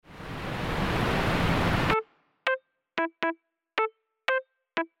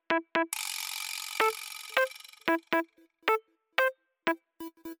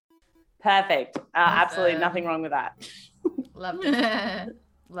Perfect. Absolutely nothing wrong with that. Loved it.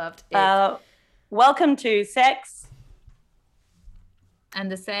 Loved it. Welcome to Sex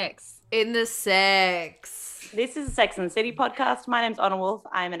and the Sex. In the Sex. This is a Sex and the City podcast. My name's Honor Wolf.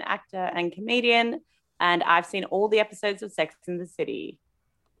 I'm an actor and comedian, and I've seen all the episodes of Sex and the City.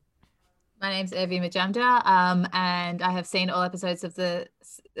 My name's Evie Majumdar, and I have seen all episodes of the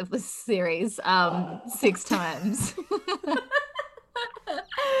series 6 times.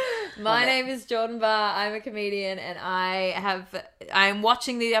 My name is Jordan Barr. I'm a comedian, and I'm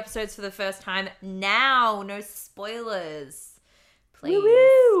watching the episodes for the first time now. No spoilers, please.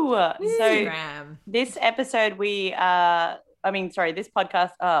 Woo-woo. Instagram. So this episode, this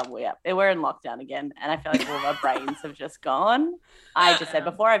podcast. We're in lockdown again, and I feel like all of our brains have just gone. I just said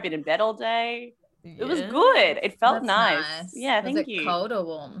before, I've been in bed all day. It was good. It felt nice. Yeah, thank you. Was it cold or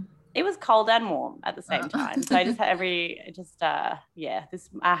warm? It was cold and warm at the same time. So I just had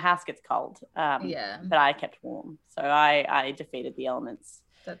our house gets cold. But I kept warm. So I defeated the elements.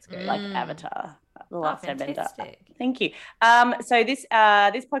 That's good. Like Avatar, The Last Airbender. Thank you. So this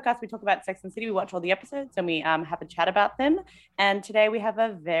podcast, we talk about Sex and the City. We watch all the episodes and we have a chat about them. And today we have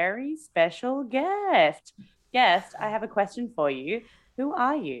a very special guest. Guest, I have a question for you. Who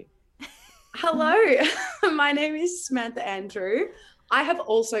are you? Hello, my name is Samantha Andrew. I have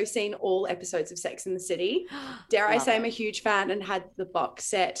also seen all episodes of Sex and the City. Dare I say I'm a huge fan and had the box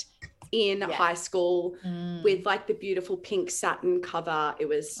set in high school with like the beautiful pink satin cover. It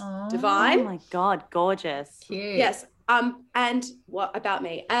was divine. Oh my God, gorgeous. Cute. Yes. And what about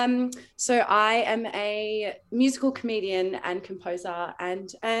me? So I am a musical comedian and composer and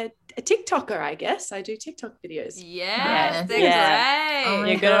a TikToker, I guess. I do TikTok videos. Yes, they're great. Oh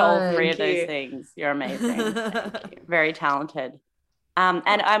You're good at all three of those things. You're amazing. Thank you. Very talented. And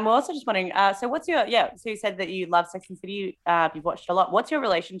I'm also just wondering, so you said that you love Sex and the City, you've watched a lot. What's your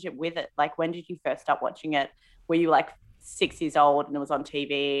relationship with it? Like, when did you first start watching it? Were you like 6 years old and it was on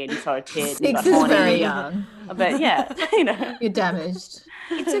TV and you saw a kid? 6 is very young. But yeah, You're damaged.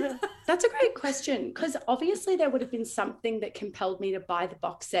 That's a great question, because obviously there would have been something that compelled me to buy the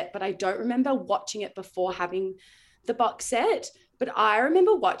box set, but I don't remember watching it before having the box set. But I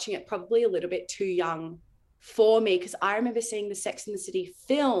remember watching it probably a little bit too young for me, because I remember seeing the Sex and the City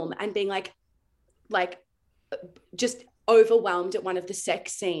film and being like just overwhelmed at one of the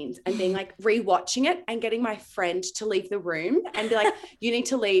sex scenes and being like rewatching it and getting my friend to leave the room and be like, you need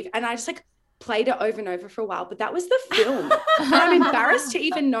to leave. And I just like played it over and over for a while, but that was the film. And I'm embarrassed to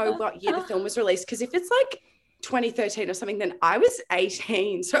even know what year the film was released, because if it's like 2013 or something, then I was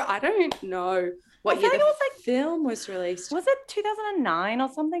 18. So I don't know what year the film was released. Was it 2009 or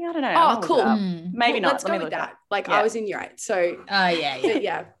something? I don't know. Oh, cool. Maybe not. Let's go with that. I was in year 8. So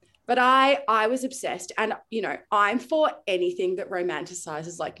But I was obsessed, and I'm for anything that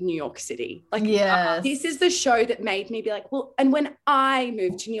romanticizes like New York City. Like, this is the show that made me be like, well, and when I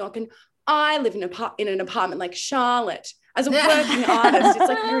moved to New York and I live in an apartment like Charlotte as a working artist, it's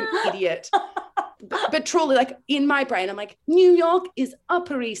like, you're an idiot. But truly, like, in my brain, I'm like, New York is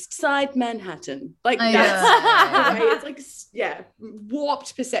Upper East Side Manhattan. Like, that's the way it's like,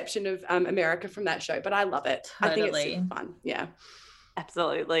 warped perception of America from that show. But I love it. Totally. I think it's super fun. Yeah.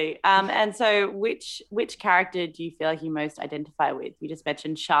 Absolutely. And so which character do you feel like you most identify with? You just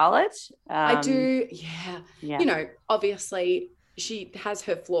mentioned Charlotte. I do. Yeah. Obviously she has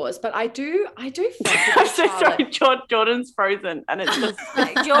her flaws, but I do I'm so sorry, Jordan's frozen and it's just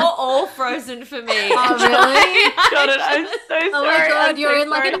you're all frozen for me. Oh really? Jordan, I'm so sorry. Oh my God, you're in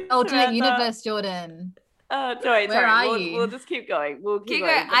like an alternate universe, Jordan. Sorry. You? We'll just keep going. We'll keep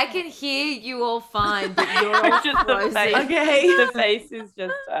going. I can hear you all fine, but you're all just frozen. Okay. The face is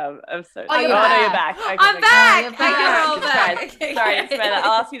just I'm so you're no, back. you're back. Okay, I'm back. You're back. You're all back. Okay, sorry, Samantha,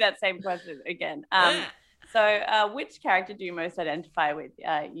 I'll ask you that same question again. So which character do you most identify with?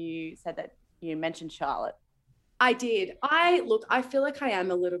 You said that you mentioned Charlotte. I did. I feel like I am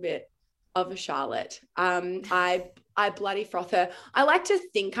a little bit of a Charlotte. I bloody froth her. I like to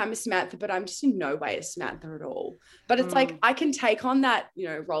think I'm a Samantha, but I'm just in no way a Samantha at all. But it's like, I can take on that,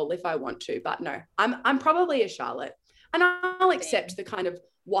 role if I want to, but no, I'm probably a Charlotte, and I'll accept the kind of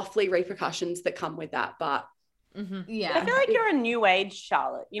waffly repercussions that come with that. But yeah, I feel like you're a new age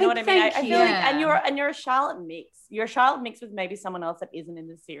Charlotte. You know what I mean? I feel like, and you're a Charlotte mix. You're a Charlotte mix with maybe someone else that isn't in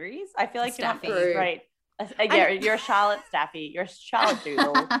the series. I feel like Staffy. you're not great. You're a Charlotte Staffy. You're a Charlotte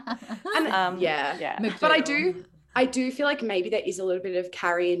Doodle. But I do feel like maybe there is a little bit of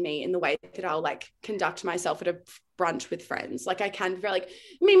Carrie in me in the way that I'll like conduct myself at a brunch with friends. Like I can be very like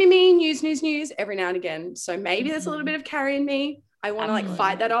me, news every now and again. So maybe there's a little bit of Carrie in me. I want to like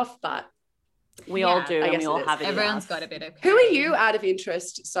fight that off, but we all do. I guess we all have it. Everyone's got a bit of Carrie. Who are you out of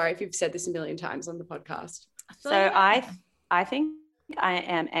interest? Sorry if you've said this a million times on the podcast. So I think I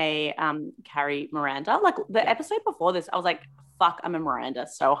am a Carrie Miranda. Like the episode before this, I was like, fuck, I'm a Miranda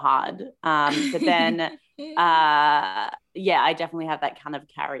so hard. But then I definitely have that kind of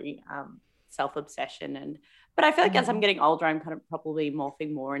Carrie self-obsession. But I feel like as I'm getting older, I'm kind of probably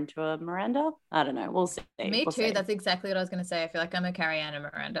morphing more into a Miranda. I don't know. We'll see. Me too. See. That's exactly what I was going to say. I feel like I'm a Carrie and a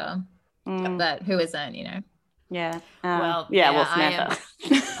Miranda. But who isn't, you know? Yeah. Well, Samantha.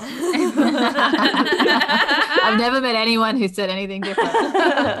 I've never met anyone who said anything different.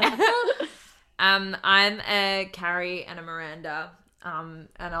 I'm a Carrie and a Miranda. And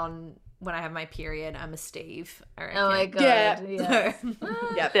when I have my period, I'm a Steve. Oh my god. Yeah.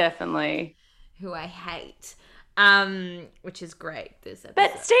 Yep. Definitely. Who I hate. Which is great this episode.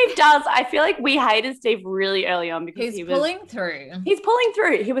 But Steve does. I feel like we hated Steve really early on because he's pulling through. He's pulling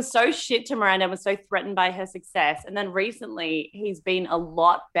through. He was so shit to Miranda and was so threatened by her success. And then recently he's been a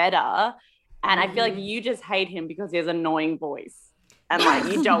lot better. And I feel like you just hate him because he has an annoying voice. And like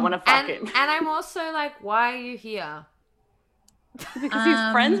you don't want to fuck him. And I'm also like, why are you here? Because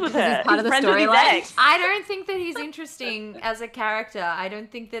he's friends with her. He's part of the storyline. I don't think that he's interesting as a character. I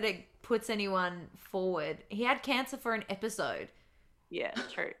don't think that it puts anyone forward. He had cancer for an episode. Yeah,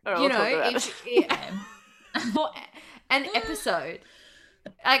 true. You know, for an episode.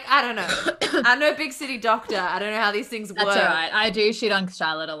 Like, I don't know. I'm no big city doctor. I don't know how these things work. That's all right. I do shit on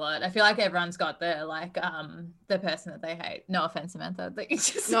Charlotte a lot. I feel like everyone's got the the person that they hate. No offense, Samantha. That you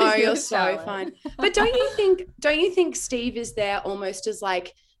just you're so fine. But don't you think Steve is there almost as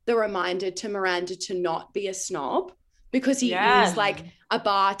like the reminder to Miranda to not be a snob? Because he is like a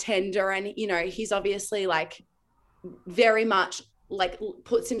bartender and, you know, he's obviously like very much like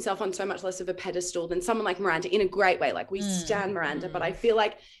puts himself on so much less of a pedestal than someone like Miranda in a great way. Like we stan Miranda, but I feel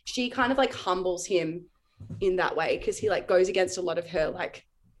like she kind of like humbles him in that way because he like goes against a lot of her like.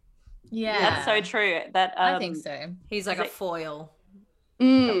 Yeah, that's so true. That I think so. He's like a foil.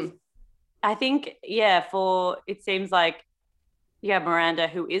 I think, it seems like, Miranda,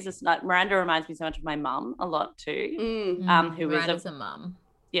 who is Miranda reminds me so much of my mum a lot too. Who Miranda's a mum.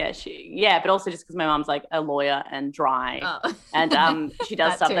 Yeah, but also just because my mum's like a lawyer and dry, and she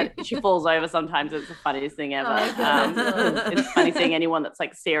does stuff that she falls over sometimes. It's the funniest thing ever. It's funny seeing anyone that's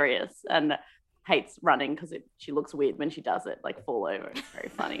like serious and hates running because she looks weird when she does it, like fall over. It's very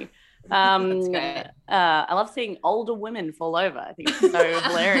funny. That's great. I love seeing older women fall over. I think it's so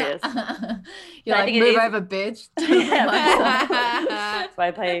hilarious. You're like, move over, bitch. That's why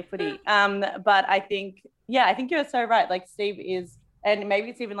I play footy. But I think you're so right. Like Steve is, and maybe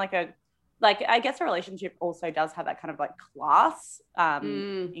it's even like I guess a relationship also does have that kind of like class,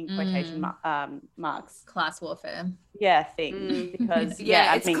 in quotation marks. Class warfare. Yeah, thing. Because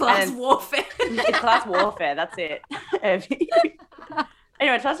class warfare. It's class warfare. That's it.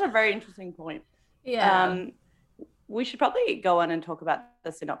 Anyway, so that's a very interesting point. Yeah. We should probably go on and talk about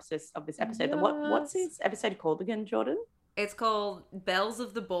the synopsis of this episode. Yes. What's this episode called again, Jordan? It's called Bells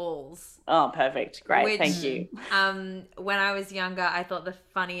of the Balls. Oh, perfect. Great. Thank you. When I was younger, I thought the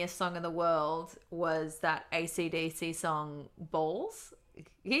funniest song in the world was that AC/DC song, Balls.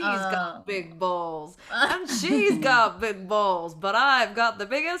 He's got big balls and she's got big balls, but I've got the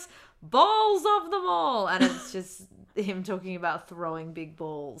biggest balls of them all. And it's just him talking about throwing big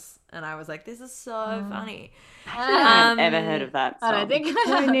balls, and I was like, this is so funny. I've ever heard of that song. I don't think I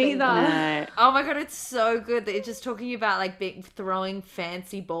have either. No. Oh my god, it's so good. It's just talking about like throwing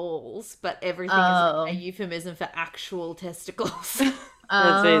fancy balls, but everything is like a euphemism for actual testicles. It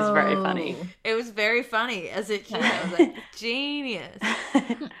is very funny. It was very funny as a kid. I was like, genius.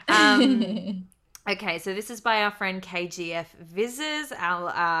 Okay, so this is by our friend KGF Vizzers.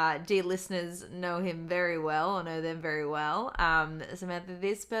 Our dear listeners know him very well, or know them very well. Samantha,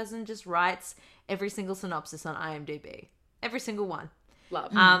 this person just writes every single synopsis on IMDb. Every single one.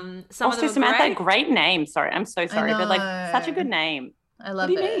 Love. Also, Samantha, great name. Sorry, I'm so sorry, but like such a good name. I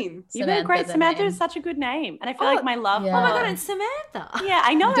love it. What do you mean? You've got a great Samantha is such a good name. And I feel like my love. Yeah. Oh my god, it's Samantha. Yeah,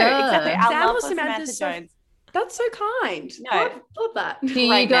 I know. Exactly. Our Sam love or for Samantha Jones. That's so kind. No. Love that.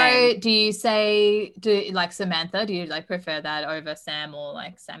 Do you say like Samantha? Do you like prefer that over Sam or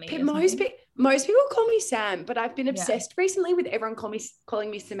like Sammy? Most people call me Sam, but I've been obsessed recently with everyone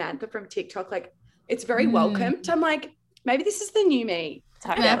calling me Samantha from TikTok. Like it's very welcomed. I'm like, maybe this is the new me.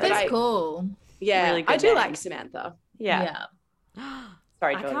 Samantha's cool. Yeah, really I do name. like Samantha. Yeah.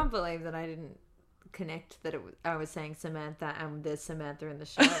 Sorry, I Jordan. can't believe that I didn't connect that I was saying Samantha and there's Samantha in the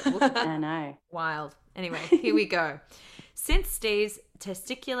show. I know. Wild. Anyway, here we go. Since Steve's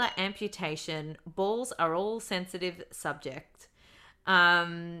testicular amputation, balls are all sensitive subject.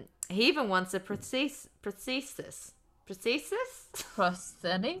 He even wants a prosthesis.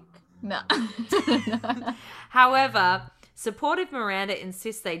 Prosthetic? No. However, supportive Miranda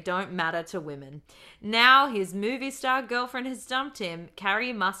insists they don't matter to women. Now his movie star girlfriend has dumped him.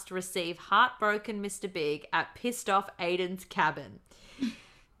 Carrie must receive heartbroken Mr. Big at pissed off Aiden's cabin.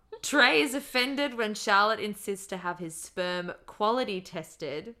 Trey is offended when Charlotte insists to have his sperm quality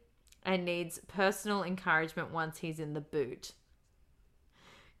tested and needs personal encouragement once he's in the boot.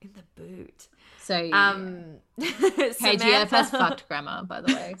 In the boot. So, KGF has fucked grammar, by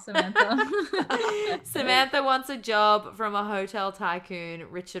the way, Samantha. Samantha wants a job from a hotel tycoon,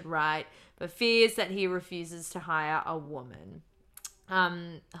 Richard Wright, but fears that he refuses to hire a woman.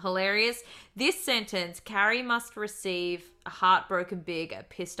 Hilarious. This sentence, Carrie must receive a heartbroken Big at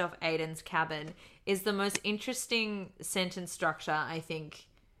pissed off Aiden's cabin, is the most interesting sentence structure I think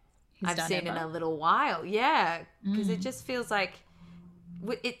I've seen in a little while. Yeah, because it just feels like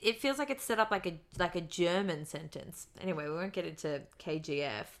it feels like it's set up like a German sentence. Anyway, we won't get into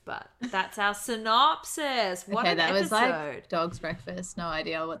KGF, but that's our synopsis. What an episode. Was like dog's breakfast. No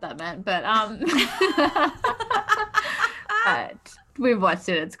idea what that meant, but but we've watched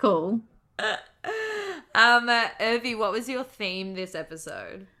it. It's cool. Irvi, what was your theme this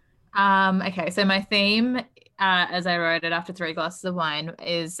episode? Okay, so my theme, as I wrote it after 3 glasses of wine,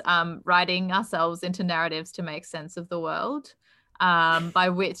 is writing ourselves into narratives to make sense of the world. By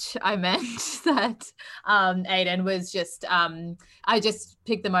which I meant that Aiden was just, I just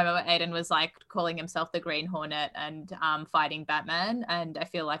picked the moment where Aiden was like calling himself the Green Hornet and fighting Batman. And I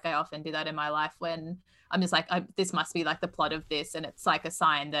feel like I often do that in my life when I'm just like, this must be like the plot of this. And it's like a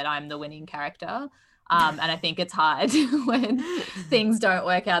sign that I'm the winning character. And I think it's hard when things don't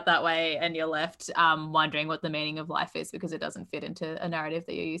work out that way and you're left wondering what the meaning of life is because it doesn't fit into a narrative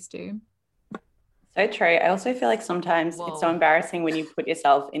that you're used to. So true. I also feel like sometimes it's so embarrassing when you put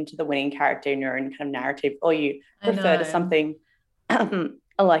yourself into the winning character in your own kind of narrative, or you refer to something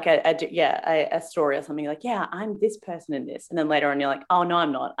like a story or something like, yeah, I'm this person in this. And then later on you're like, oh, no,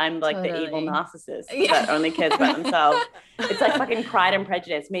 I'm not. I'm like the evil narcissist that only cares about themselves. It's like fucking Pride and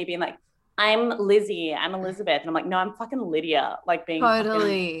Prejudice, me being like, I'm Lizzie, I'm Elizabeth. And I'm like, no, I'm fucking Lydia, like being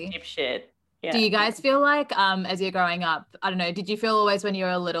fucking dipshit. Yeah. Do you guys feel like as you're growing up, I don't know, did you feel always when you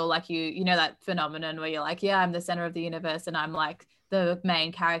were little like you know that phenomenon where you're like, yeah, I'm the center of the universe and I'm like the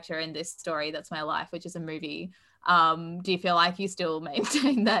main character in this story that's my life, which is a movie. Do you feel like you still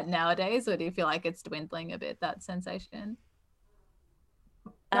maintain that nowadays, or do you feel like it's dwindling a bit, that sensation?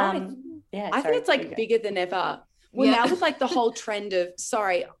 I think it's like bigger than ever. Well, now with like the whole trend of,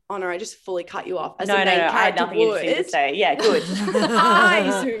 sorry, Honor, I just fully cut you off. No, I had nothing interesting to say. Yeah, good.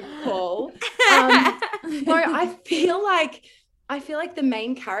 I Zoom call. No, I feel like the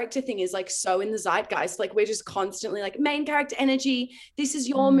main character thing is like so in the zeitgeist. Like we're just constantly like main character energy. This is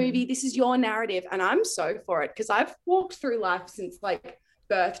your movie. This is your narrative. And I'm so for it because I've walked through life since like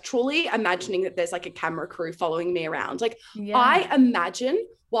birth, truly imagining that there's like a camera crew following me around. Like I imagine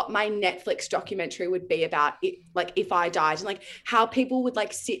what my Netflix documentary would be about it, like if I died, and like how people would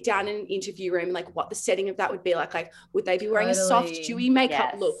like sit down in an interview room and like what the setting of that would be like would they be wearing a soft dewy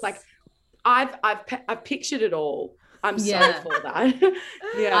makeup look? Like I've pictured it all. I'm so for that.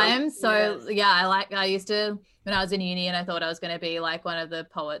 I am so I used to, when I was in uni and I thought I was going to be like one of the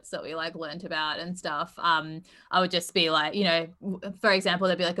poets that we like learned about and stuff, I would just be like, you know, for example,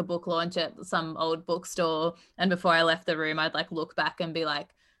 there'd be like a book launch at some old bookstore, and before I left the room I'd like look back and be like,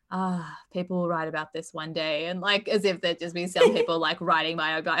 people will write about this one day, and like as if there'd just be some people like writing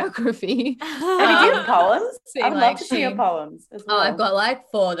my biography. Have you given poems? I'd love to see your poems as well. I've got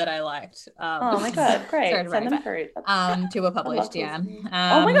like 4 that I liked. Oh my god, great. Send them through. 2 were published,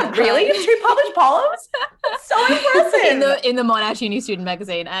 oh my god, really? 2 published poems? That's so impressive. in the Monash Uni Student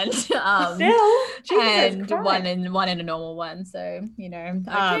Magazine, and still, and one in a normal one. So you know,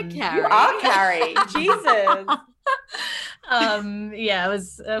 you are Carrie. Jesus. It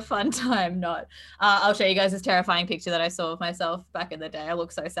was a fun time. I'll show you guys this terrifying picture that I saw of myself back in the day. I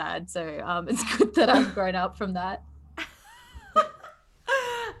look so sad, so it's good that I've grown up from that.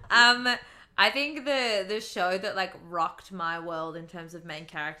 I think the show that like rocked my world in terms of main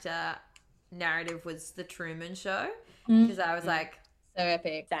character narrative was The Truman Show, because I was like, so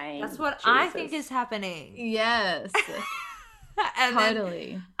epic. That's what I think is happening. Yes. And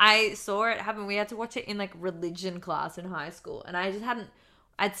totally. I saw it happen. We had to watch it in like religion class in high school, and I just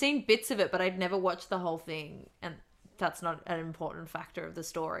I'd seen bits of it, but I'd never watched the whole thing. And that's not an important factor of the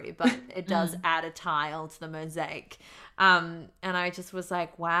story, but it does add a tile to the mosaic. And I just was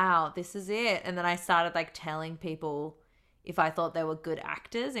like, wow, this is it. And then I started like telling people if I thought they were good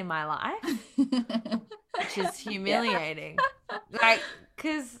actors in my life, which is humiliating. Like,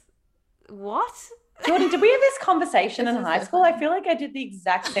 because what? Jordan, did we have this conversation in high school? I feel like I did the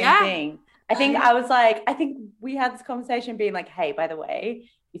exact same thing. I think we had this conversation being like, hey, by the way,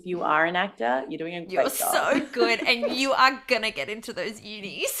 if you are an actor, you're doing a great job. You're so good and you are going to get into those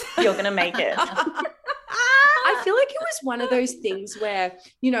unis. You're going to make it. I feel like it was one of those things where,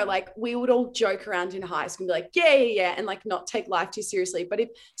 you know, like we would all joke around in high school and be like, yeah, and like not take life too seriously. But if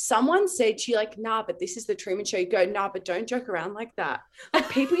someone said to you like, nah, but this is the Truman Show, you go, nah, but don't joke around like that. Like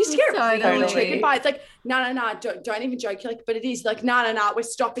people used to get really triggered by it. It's like, no, don't even joke. You're like, but it is like, no, we're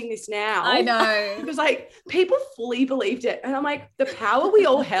stopping this now. I know. It was like people fully believed it. And I'm like, the power we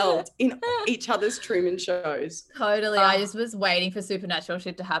all held in each other's Truman shows. Totally. I just was waiting for supernatural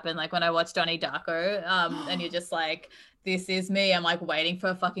shit to happen. Like when I watched Donnie Darko, and you're just like, this is me. I'm like waiting for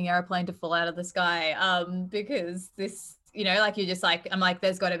a fucking airplane to fall out of the sky. Because this, you know, like you're just like, I'm like,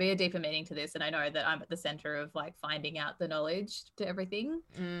 there's got to be a deeper meaning to this. And I know that I'm at the center of like finding out the knowledge to everything.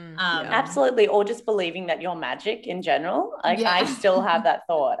 Absolutely. Or just believing that you're magic in general. Like I still have that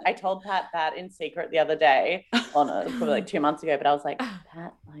thought. I told Pat that in secret the other day probably like 2 months ago, but I was like,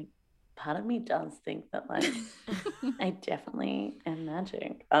 Pat, like, part of me does think that like I definitely am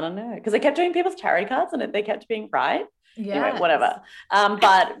magic. I don't know, because I kept doing people's tarot cards and they kept being right. Yeah, anyway, whatever.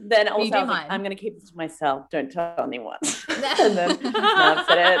 But then also I was like, I'm going to keep this to myself. Don't tell anyone. And then now I've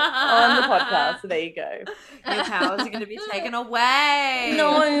said it on the podcast. So there you go. Your powers are going to be taken away.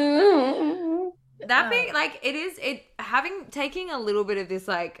 No. That being like taking a little bit of this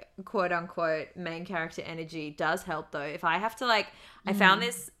like quote unquote main character energy does help though. If I have to like, I found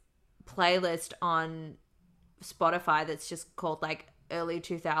this playlist on Spotify that's just called like early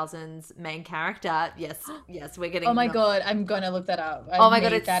 2000s main character. Yes, we're getting. Oh my god, I'm gonna look that up. Oh my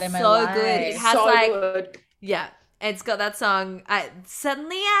god, it's that in my so life. Good. It has so like good. Yeah, it's got that song.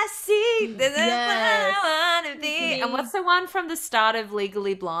 Suddenly I see this is what I want to be. And what's the one from the start of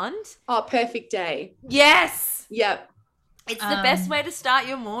Legally Blonde? Oh, Perfect Day. Yes. Yep. It's the best way to start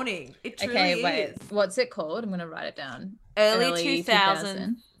your morning. It truly is. What's it called? I'm gonna write it down. Early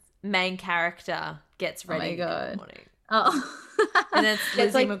 2000 main character gets ready in the morning. Oh. And then it's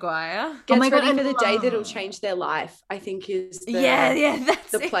Lizzie McGuire. Gets ready for the day that'll change their life, I think is the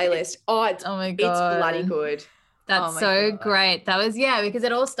playlist. Oh my god. It's bloody good. That's so great. That was, because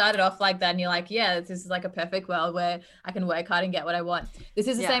it all started off like that and you're like, this is like a perfect world where I can work hard and get what I want. This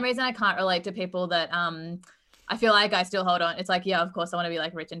is the same reason I can't relate to people that I feel like I still hold on. It's like, of course I want to be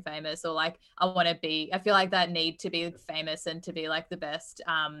like rich and famous, or like I feel like that need to be famous and to be like the best.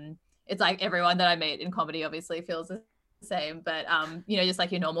 It's like everyone that I meet in comedy obviously feels the same, but you know, just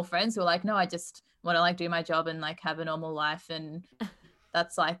like your normal friends who are like, no, I just want to like do my job and like have a normal life, and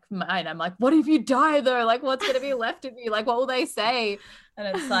that's like mine. I'm like, what if you die though? Like what's going to be left of you? Like what will they say?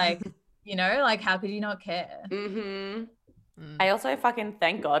 And it's like, you know, like how could you not care? I also fucking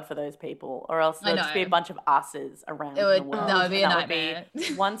thank God for those people, or else there'd just be a bunch of us's around the world. That would be a nightmare.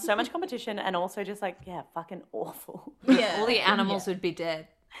 One, so much competition, and also just like, fucking awful. Yeah. All the animals would be dead.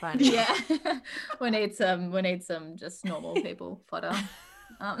 Yeah. we need some just normal people fodder.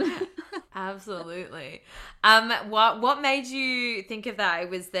 Absolutely. What made you think of that? It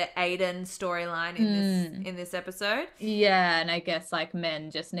was the Aiden storyline in this episode. Yeah, and I guess like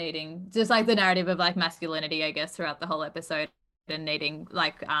men just like the narrative of like masculinity, I guess, throughout the whole episode, and needing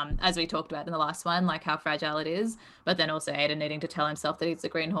like as we talked about in the last one, like how fragile it is, but then also Aiden needing to tell himself that he's the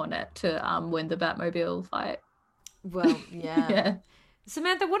Green Hornet to win the Batmobile fight. Well, yeah.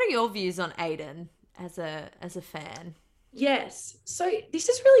 Samantha, what are your views on Aiden as a fan? Yes. So this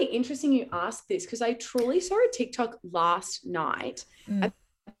is really interesting you asked this, because I truly saw a TikTok last night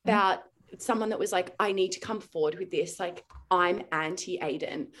about someone that was like, I need to come forward with this. Like, I'm anti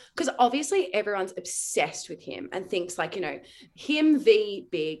Aiden. Because obviously everyone's obsessed with him and thinks like, you know, him v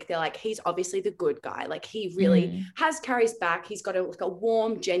Big, they're like, he's obviously the good guy. Like he really carries back. He's got a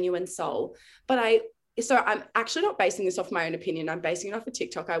warm, genuine soul. So I'm actually not basing this off my own opinion. I'm basing it off a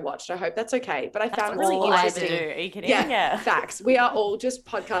TikTok I watched. I hope that's okay. But I found it really interesting. Are you kidding? Yeah, facts. We are all just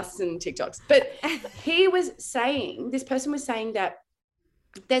podcasts and TikToks. But this person was saying that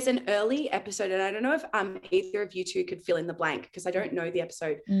there's an early episode, and I don't know if either of you two could fill in the blank because I don't know the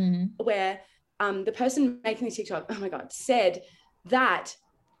episode, where the person making the TikTok, oh my God, said that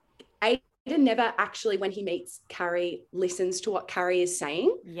Aiden never actually, when he meets Carrie, listens to what Carrie is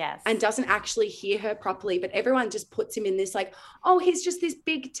saying. Yes. And doesn't actually hear her properly. But everyone just puts him in this like, oh, he's just this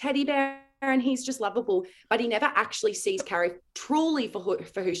big teddy bear and he's just lovable, but he never actually sees Carrie truly for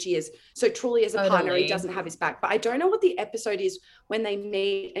who she is. So truly as a partner, he doesn't have his back. But I don't know what the episode is when they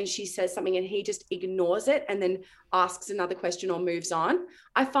meet and she says something and he just ignores it and then asks another question or moves on.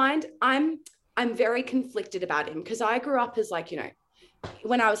 I find I'm very conflicted about him because I grew up as like, you know,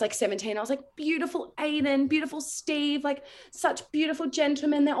 when I was like 17, I was like, beautiful Aiden, beautiful Steve, like such beautiful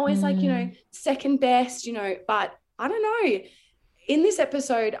gentlemen. They're always like, you know, second best, you know, but I don't know. In this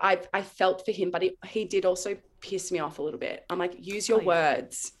episode, I felt for him, but he did also piss me off a little bit. I'm like, use your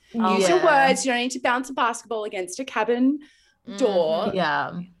words. Use your words. You don't need to bounce a basketball against a cabin door.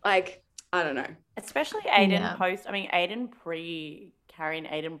 Yeah. Like, I don't know. Especially Aiden Aiden pre-Carrie and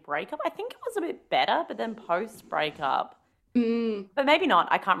Aiden breakup, I think it was a bit better, but then post-breakup, but maybe not.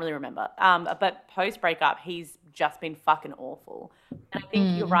 I can't really remember. But post-breakup, he's just been fucking awful. And I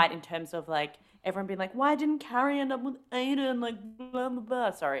think you're right in terms of like everyone being like, why didn't Carrie end up with Aiden? Like blah blah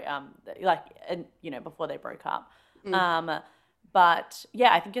blah. Sorry. Like, and you know, before they broke up. But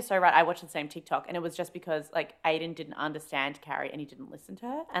yeah, I think you're so right. I watched the same TikTok, and it was just because like Aiden didn't understand Carrie and he didn't listen to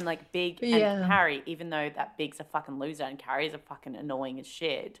her, and like Big and Carrie, even though that Big's a fucking loser and Carrie's a fucking annoying as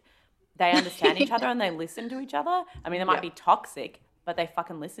shit, they understand each other and they listen to each other. I mean, they might be toxic, but they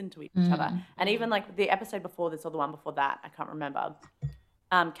fucking listen to each other. And even like the episode before this or the one before that, I can't remember.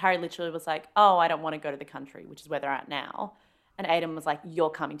 Carrie literally was like, oh, I don't want to go to the country, which is where they're at now. And Aiden was like, you're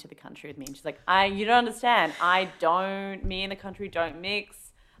coming to the country with me. And she's like, you don't understand. Me and the country don't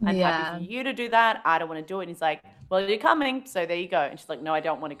mix. I'm happy for you to do that. I don't want to do it. And he's like, well, you're coming. So there you go. And she's like, no, I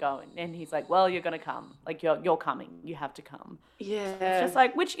don't want to go. And he's like, well, you're going to come. Like, you're coming. You have to come. Yeah. It's just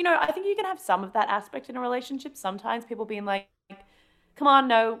like, which, you know, I think you can have some of that aspect in a relationship. Sometimes people being like, come on,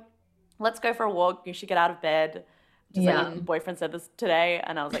 no, let's go for a walk. You should get out of bed. Just like your boyfriend said this today,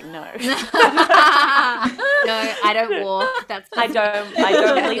 and I was like, no. No, I don't walk. I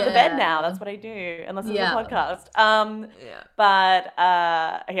don't leave the bed now. That's what I do, unless it's a podcast. But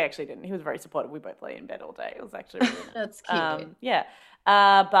he actually didn't. He was very supportive. We both lay in bed all day. It was actually really nice. That's cute.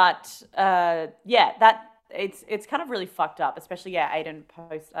 That it's kind of really fucked up, especially Aiden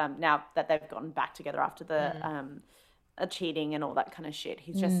post now that they've gotten back together after the cheating and all that kind of shit.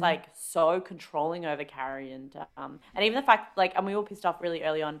 He's just like so controlling over Carrie and even the fact like, and we were pissed off really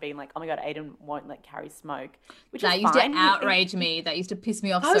early on being like, oh my god, Aiden won't let Carrie smoke, which that is used fine. to outrage me. That used to piss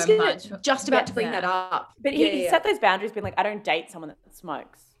me off so much. Just about to bring that up, but he set those boundaries, being like, I don't date someone that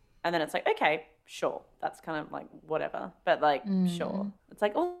smokes, and then it's like, okay, sure, that's kind of like whatever, but like sure. It's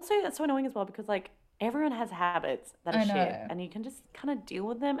like also that's so annoying as well because like everyone has habits that are shit and you can just kind of deal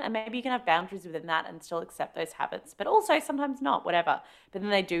with them, and maybe you can have boundaries within that and still accept those habits, but also sometimes not, whatever. But then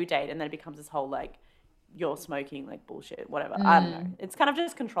they do date and then it becomes this whole like, you're smoking, like bullshit, whatever. I don't know. It's kind of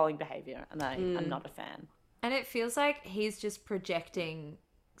just controlling behavior, and I'm not a fan. And it feels like he's just projecting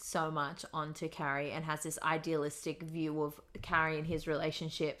so much onto Carrie and has this idealistic view of Carrie and his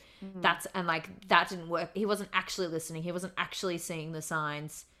relationship. That didn't work. He wasn't actually listening. He wasn't actually seeing the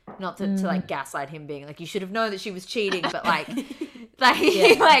signs. Not to like gaslight him, being like, you should have known that she was cheating, but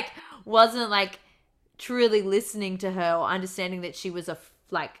he like wasn't like truly listening to her or understanding that she was a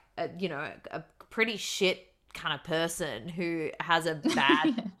pretty shit kind of person who has a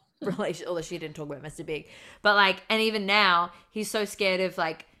bad relation. Although she didn't talk about Mr. Big, but like, and even now he's so scared of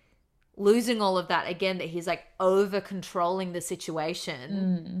like losing all of that again that he's like over controlling the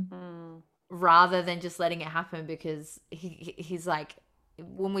situation rather than just letting it happen, because he's like,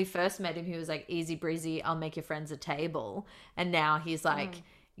 when we first met him, he was like, easy breezy, I'll make your friends a table. And now he's like,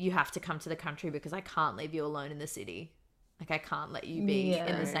 you have to come to the country because I can't leave you alone in the city. Like, I can't let you be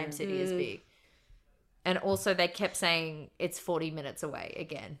in the same city as Big. And also they kept saying it's 40 minutes away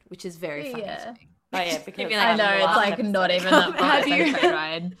again, which is very funny to me. Oh yeah, because I know, it's like episode. Not even that far. Have you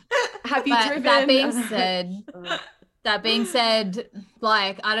driven? That being said,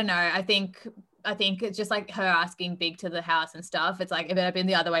 like, I don't know, I think it's just like her asking Big to the house and stuff. It's like if it had been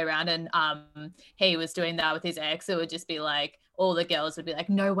the other way around and he was doing that with his ex, it would just be like all the girls would be like,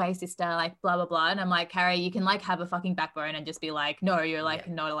 no way, sister, like blah blah blah. And I'm like, Carrie, you can like have a fucking backbone and just be like, no, you're like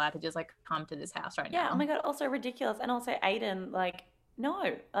not allowed to just like come to this house right now. Yeah, oh my god, also ridiculous. And also Aiden, like,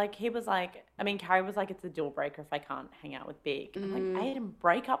 no, like he was like, I mean, Carrie was like, it's a deal breaker if I can't hang out with Big. I'm like, Aiden,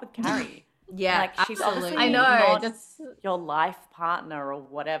 break up with Carrie. Yeah, like she's obviously not your life partner or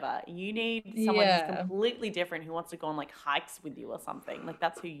whatever. You need someone who's completely different, who wants to go on like hikes with you or something. Like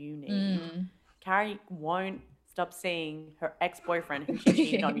that's who you need. Carrie won't stop seeing her ex-boyfriend who she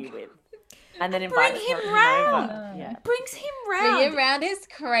cheated on you with, and then invites him round. Yeah, brings him round. Bring him round is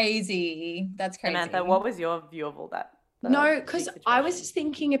crazy. That's crazy. Samantha, what was your view of all that? No, because I was just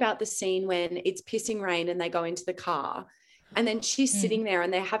thinking about the scene when it's pissing rain and they go into the car. And then she's sitting there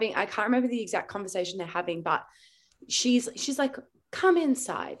and they're having, I can't remember the exact conversation they're having, but she's like, come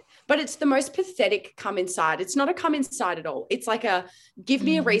inside. But it's the most pathetic come inside. It's not a come inside at all. It's like a give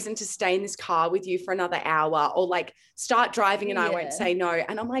me a reason to stay in this car with you for another hour, or like start driving and I won't say no.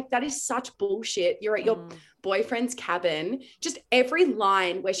 And I'm like, that is such bullshit. You're at your boyfriend's cabin. Just every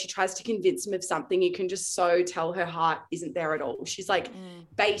line where she tries to convince him of something, you can just so tell her heart isn't there at all. She's like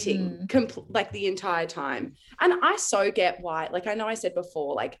baiting like the entire time. And I so get why, like, I know I said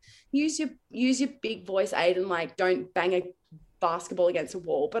before, like use your big voice, Aiden, like don't bang a basketball against a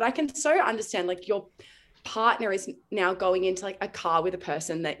wall. But I can so understand, like, your partner is now going into like a car with a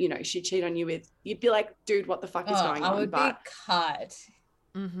person that, you know, she cheated on you with. You'd be like, dude, what the fuck is going on? I would be cut.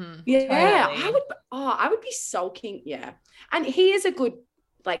 Yeah, totally. I would be sulking. Yeah. And he is a good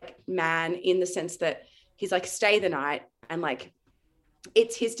like man in the sense that he's like, stay the night, and like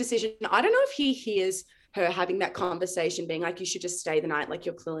it's his decision. I don't know if he hears her having that conversation being like, you should just stay the night, like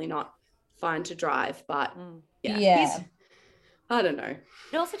you're clearly not fine to drive. But yeah. I don't know.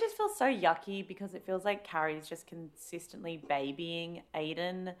 It also just feels so yucky because it feels like Carrie's just consistently babying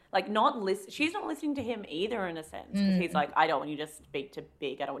Aiden. Like she's not listening to him either in a sense, because he's like, I don't want you to speak to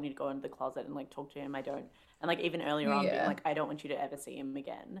Big. I don't want you to go into the closet and like talk to him. I don't. And like even earlier on being like, I don't want you to ever see him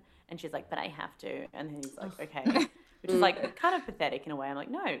again. And she's like, but I have to. And he's like, okay. Which is like kind of pathetic in a way. I'm like,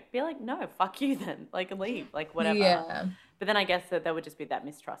 no, be like, no, fuck you then. Like leave, like whatever. Yeah. But then I guess that there would just be that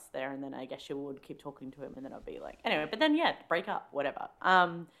mistrust there, and then I guess she would keep talking to him, and then I'd be like, anyway. But then break up, whatever.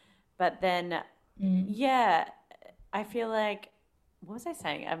 But then I feel like, what was I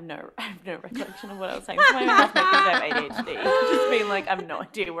saying? I have no recollection of what I was saying. Somebody must make me have ADHD. Just being like, I have no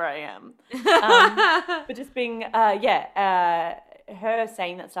idea where I am. But just being her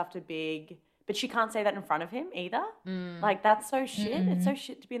saying that stuff to Big. But she can't say that in front of him either. Like, that's so shit. It's so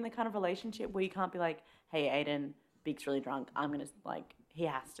shit to be in the kind of relationship where you can't be like, hey, Aiden, Big's really drunk. I'm going to, like, he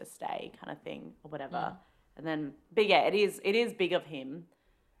has to stay kind of thing or whatever. And then, but yeah, it is big of him,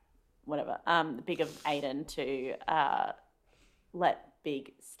 whatever, big of Aiden to let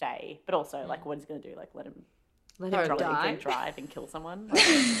Big stay. But also, like, what he's going to do, like, let him drive and kill someone. Like,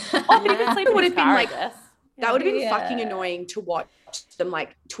 but he can sleep in his car, I guess. That would have been fucking annoying to watch them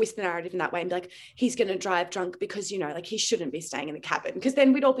like twist the narrative in that way and be like, he's going to drive drunk because, you know, like he shouldn't be staying in the cabin. Because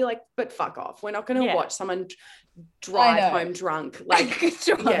then we'd all be like, but fuck off. We're not going to watch someone drive home drunk. Like,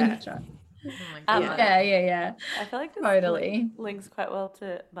 drunk. Oh yeah. I feel like this links quite well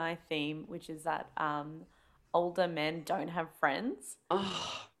to my theme, which is that older men don't have friends.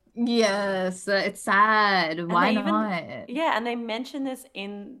 Oh. Yes, it's sad. Why not? Yeah, and they mention this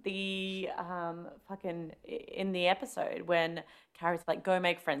in the in the episode when Carrie's like, go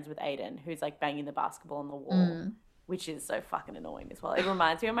make friends with Aiden, who's like banging the basketball on the wall, which is so fucking annoying as well. It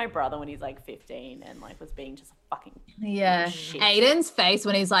reminds me of my brother when he's like 15 and like was being just a fucking shit. Aiden's face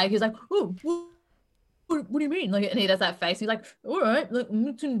when he's like, oh, what do you mean? Like, and he does that face. He's like, all right, like, I'm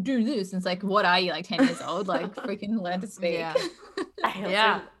just gonna do this. And it's like, what are you, like 10 years old? Like, freaking learn to speak.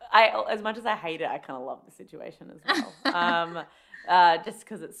 Yeah. I as much as I hate it, I kind of love the situation as well. Just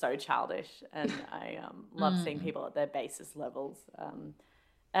because it's so childish, and I love seeing people at their basis levels.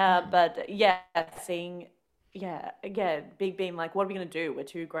 But seeing Big being like, what are we gonna do? We're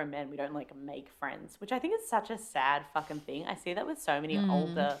two grown men. We don't like make friends, which I think is such a sad fucking thing. I see that with so many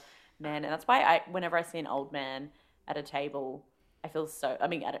older men, and that's why whenever I see an old man at a table, I feel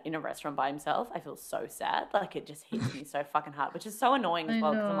in a restaurant by himself, I feel so sad. Like, it just hits me so fucking hard, which is so annoying as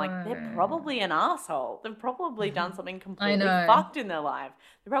well, because I'm like, they're probably an asshole. They've probably done something completely fucked in their life.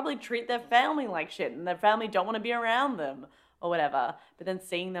 They probably treat their family like shit, and their family don't want to be around them or whatever. But then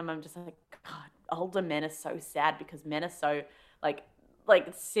seeing them, I'm just like, God, older men are so sad, because men are so, like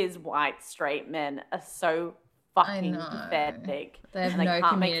cis, white, straight men are so fucking pathetic. They have and they no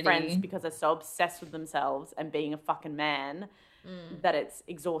can't community. make friends because they're so obsessed with themselves and being a fucking man. That it's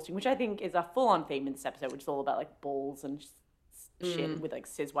exhausting, which I think is a full-on theme in this episode, which is all about like balls and shit with like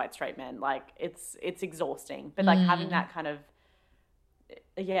cis white straight men. Like it's exhausting, but like having that kind of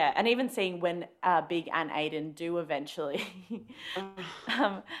and even seeing when Big and Aiden do eventually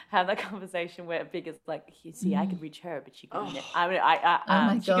have that conversation where Big is like, you see, I could reach her, but she could she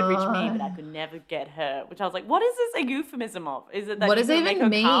could reach me, but I could never get her. Which I was like, what is this a euphemism of? Is it that what does it even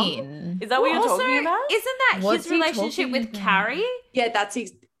mean? Is that what you're talking about? Isn't that his relationship with Carrie? Yeah, that's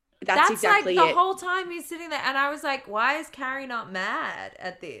exactly like the whole time he's sitting there, and I was like, why is Carrie not mad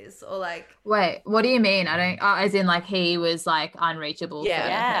at this? Or like, wait, what do you mean? I don't as in like he was like unreachable.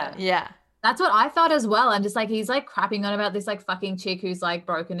 Yeah. That's what I thought as well. I'm just like, he's like crapping on about this like fucking chick who's like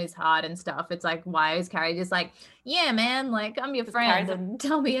broken his heart and stuff. It's like, why is Carrie just like, yeah, man, like I'm your friend and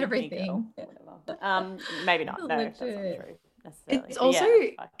tell me everything. Maybe not. No, that's not true. It's also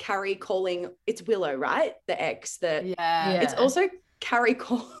Carrie calling, it's Willow, right? The ex that it's also Carrie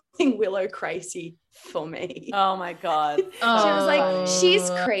calling Willow crazy for me. Oh my God. She was like, she's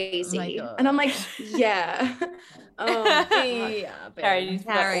crazy. And I'm like, yeah. Carrie,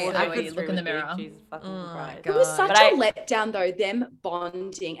 you look in the mirror. Jesus fucking Christ. It was such a letdown though, them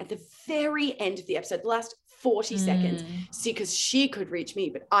bonding at the very end of the episode, the last 40 seconds, because she could reach me,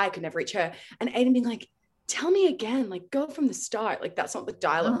 but I could never reach her. And Aiden being like, tell me again, like go from the start. Like that's not the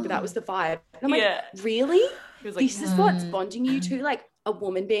dialogue, but that was the vibe. And I'm like, really? Like, this is what's bonding you to, like a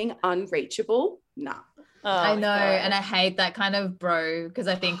woman being unreachable? Nah. I know, and I hate that kind of bro, because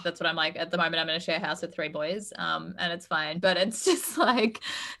I think that's what I'm like at the moment. I'm in a share house with 3 boys, and it's fine, but it's I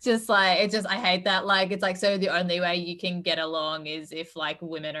hate that. Like, it's like, so the only way you can get along is if like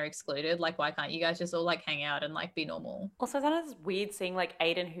women are excluded. Like, why can't you guys just all like hang out and like be normal? Also, sometimes it's weird seeing like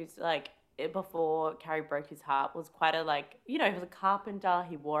Aiden, who's like, before Carrie broke his heart, was quite a like, you know, he was a carpenter.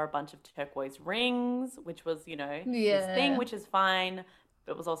 He wore a bunch of turquoise rings, which was, you know, his thing, which is fine.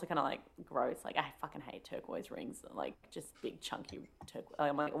 But it was also kind of like gross. Like, I fucking hate turquoise rings. Like, just big chunky turquoise.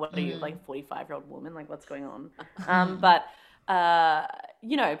 I'm like, what are you, like 45-year-old woman? Like, what's going on? But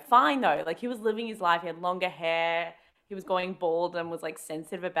you know, fine though. Like, he was living his life. He had longer hair. He was going bald and was like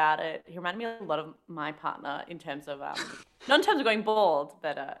sensitive about it. He reminded me a lot of my partner in terms of, not in terms of going bald,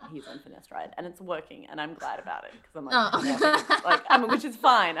 but he's on finasteride and it's working and I'm glad about it because I'm like, which is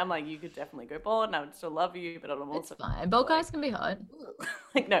fine. I'm like, you could definitely go bald and I would still love you, but I'm also it's fine. Bald guys can be hot.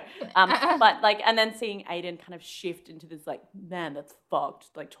 Like, no. But like, and then seeing Aiden kind of shift into this like, man, that's fucked,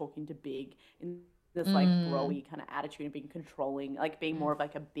 like talking to Big in this like bro-y kind of attitude and being controlling, like being more of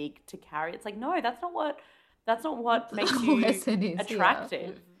like a Big to Carrie. It's like, no, that's not what makes you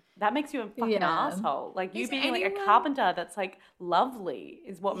attractive. That makes you a fucking asshole. Like, you being like a carpenter that's like lovely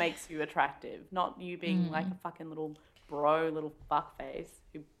is what makes you attractive, not you being like a fucking little fuckface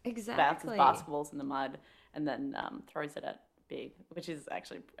who bounces basketballs in the mud and then throws it at Big, which is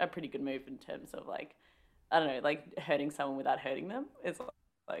actually a pretty good move in terms of like, I don't know, like hurting someone without hurting them. It's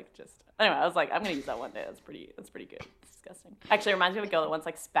like just, anyway, I was like, I'm gonna use that one day. That's pretty good. It's disgusting. Actually, it reminds me of a girl that once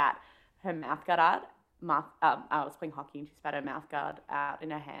like spat her mouth guard out. I was playing hockey and she spat her mouth guard out in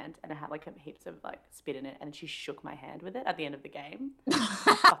her hand and it had like heaps of like spit in it and she shook my hand with it at the end of the game.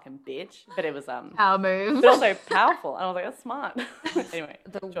 Fucking bitch. But it was power move. But also powerful. And I was like, that's smart. Anyway,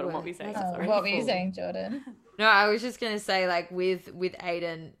 Jordan, what were you saying? What were you saying, Jordan? No, I was just gonna say, like, with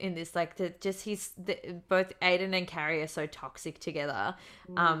Aiden in this, like, both Aiden and Carrie are so toxic together,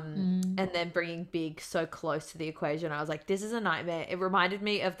 and then bringing Big so close to the equation, I was like, this is a nightmare. It reminded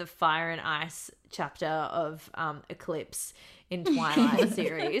me of the Fire and Ice chapter of Eclipse in Twilight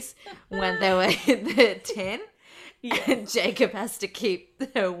series when they were in the tent. Yeah. And Jacob has to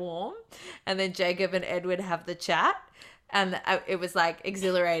keep her warm, and then Jacob and Edward have the chat. And it was like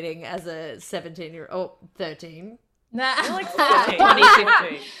exhilarating as a 17-year-old, 13. Nah. You're like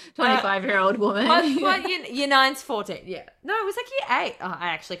 14, 25-year-old woman. What, year 9's 14. Yeah. No, it was like year 8. Oh, I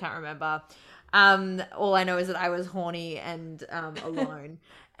actually can't remember. All I know is that I was horny and alone.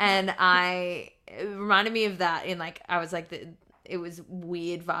 And it reminded me of that in like, I was like, it was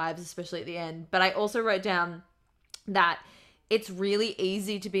weird vibes, especially at the end. But I also wrote down that it's really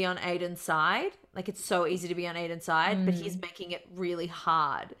easy to be on Aiden's side. Like, it's so easy to be on Aiden's side, but he's making it really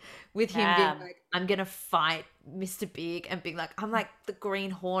hard with him being like, I'm going to fight Mr. Big, and being like, I'm like the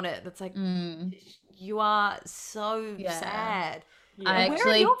Green Hornet. That's like, you are so sad. Yeah. Where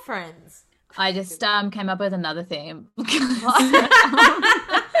are your friends? I just came up with another theme.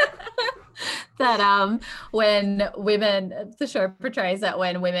 That when women, the show portrays that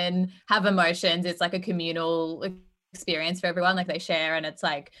when women have emotions, it's like a communal experience for everyone, like they share, and it's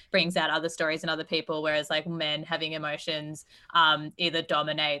like brings out other stories and other people, whereas like men having emotions either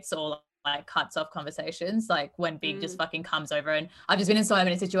dominates or like cuts off conversations, like when Big just fucking comes over. And I've just been in so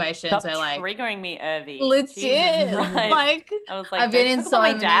many situations where like triggering me, Irvi. Legit. Like I was like, I've been in so my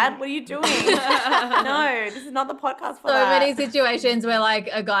many... dad, what are you doing? No, this is not the podcast for so many situations where like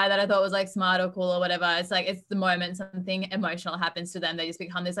a guy that I thought was like smart or cool or whatever, it's like, it's the moment something emotional happens to them, they just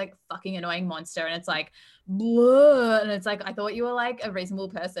become this like fucking annoying monster, and it's like blah, and it's like, I thought you were like a reasonable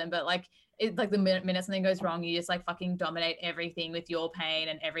person, but like it's like the minute something goes wrong, you just like fucking dominate everything with your pain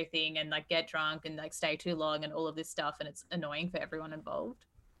and everything, and like get drunk and like stay too long and all of this stuff, and it's annoying for everyone involved.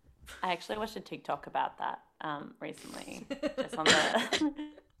 I actually watched a TikTok about that recently, just on the.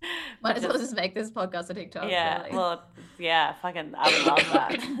 Might as well just make this podcast a TikTok. Yeah, really. Well, yeah, fucking, I would love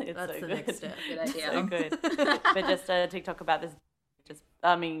that. It's That's so the good. next step. Good idea. So good. But just a TikTok about this. This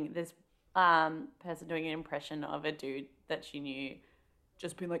person doing an impression of a dude that she knew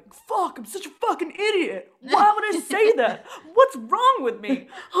just being like, fuck, I'm such a fucking idiot. Why would I say that? What's wrong with me?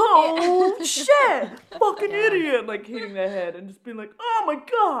 Oh, shit. Fucking idiot. Like hitting their head and just being like, oh my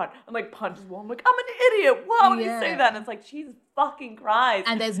God. And like punches wall. I'm like, I'm an idiot. Why would you say that? And it's like, Jesus fucking Christ.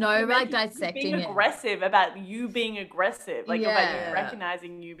 And there's no like dissecting being aggressive about you being aggressive. Like about you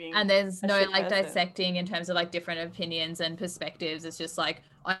recognizing you being. And there's no like person. dissecting in terms of like different opinions and perspectives. It's just like,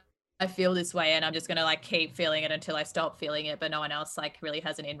 I feel this way and I'm just going to like keep feeling it until I stop feeling it, but no one else like really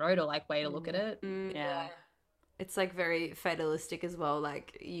has an inroad or like way to look at it. Yeah. It's like very fatalistic as well.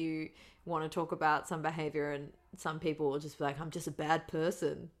 Like you want to talk about some behavior and some people will just be like, I'm just a bad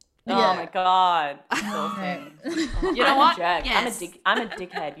person. Oh my God. Awesome. You know what? Yes. I'm a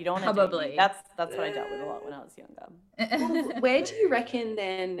dickhead. You don't want to probably. That's what I dealt with a lot when I was younger. Well, where do you reckon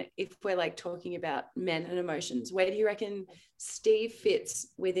then, if we're like talking about men and emotions, where do you reckon Steve fits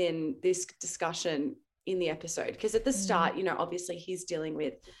within this discussion in the episode? Because at the start, you know, obviously he's dealing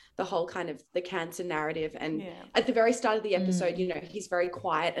with the whole kind of the cancer narrative, and at the very start of the episode, you know, he's very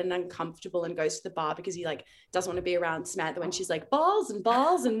quiet and uncomfortable and goes to the bar because he like doesn't want to be around Samantha when she's like balls and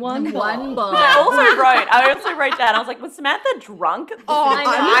one ball. I also wrote down, I was like, was Samantha drunk this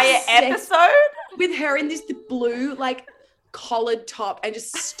entire episode? With her in this blue like collared top and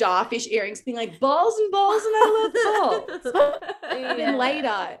just starfish earrings, being like balls and I love balls. Then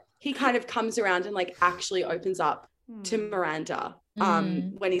later he kind of comes around and like actually opens up to Miranda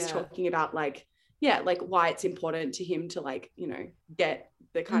when he's talking about like why it's important to him to like, you know, get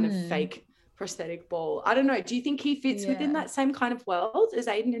the kind of fake prosthetic ball. I don't know. Do you think he fits within that same kind of world as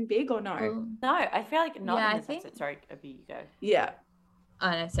Aiden and Big or no? No, I feel like not in this episode. Sorry, Abby, you go. Yeah. Oh,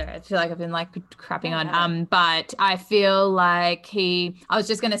 no, sorry. I feel like I've been like crapping on. But I feel like I was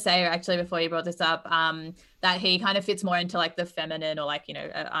just going to say actually before you brought this up, that he kind of fits more into like the feminine or like, you know,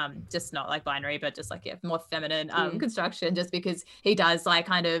 just not like binary, but just like, more feminine construction, just because he does like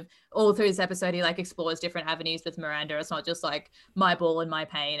kind of all through this episode, he like explores different avenues with Miranda. It's not just like my ball and my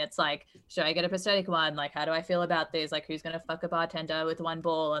pain. It's like, should I get a prosthetic one? Like, how do I feel about this? Like, who's going to fuck a bartender with one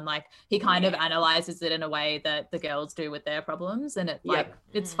ball? And like, he kind of analyzes it in a way that the girls do with their problems. And it like,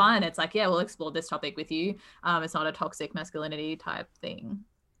 it's fun. It's like, we'll explore this topic with you. It's not a toxic masculinity type thing.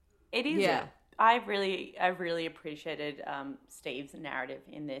 It is. Yeah. I really appreciated Steve's narrative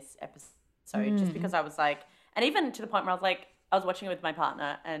in this episode, just because I was like, and even to the point where I was like, I was watching it with my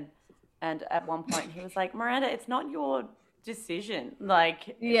partner, and at one point he was like, Miranda, it's not your decision,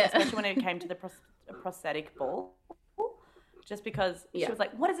 like, especially when it came to the prosthetic ball, just because she was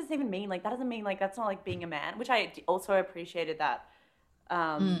like, what does this even mean? Like, that doesn't mean, like, that's not like being a man, which I also appreciated that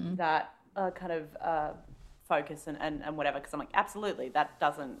that kind of focus and whatever, because I'm like, absolutely, that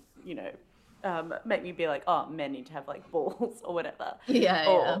doesn't, you know, make me be like, oh, men need to have like balls or whatever,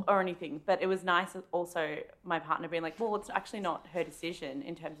 or anything. But it was nice also my partner being like, well, it's actually not her decision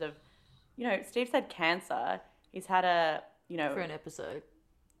in terms of, you know, Steve's had cancer. He's had a, you know, for an episode,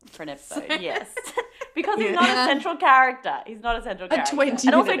 yes, because he's not a central character. He's not a central character.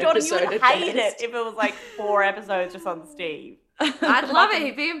 And also, Jordan, you would hate it if it was like 4 episodes just on Steve. I'd love it.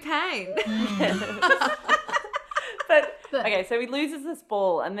 He'd be in pain. But okay, so he loses this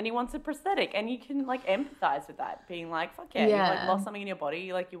ball and then he wants a prosthetic, and you can like empathize with that, being like, fuck yeah, you like lost something in your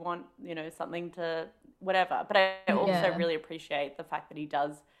body, like you want, you know, something to whatever. But I also really appreciate the fact that he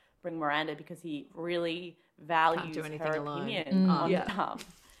does bring Miranda, because he really values her opinion on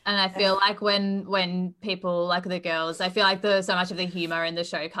And I feel like when people like the girls, I feel like so much of the humor in the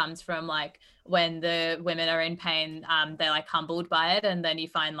show comes from like when the women are in pain, they're like humbled by it, and then you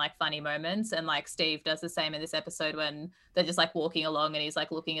find like funny moments. And like Steve does the same in this episode when they're just like walking along and he's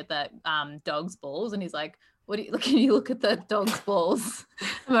like looking at that dog's balls, and he's like, can you look at the dog's balls?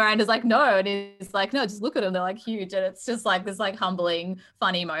 Miranda's like, no. And he's like, no, just look at them. They're like huge. And it's just like this like humbling,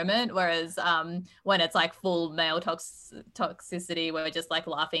 funny moment. Whereas when it's like full male toxicity, we're just like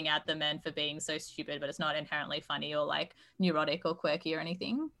laughing at the men for being so stupid, but it's not inherently funny or like neurotic or quirky or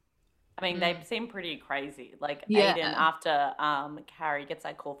anything. I mean, they seem pretty crazy. Like Aiden, after Carrie gets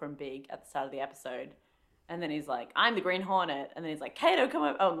that call from Big at the start of the episode, and then he's like, I'm the Green Hornet. And then he's like, Kato, come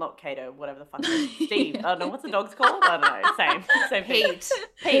over. Oh, not Kato, whatever the fuck. Steve. I don't know. What's the dog's called? I don't know. Same Pete.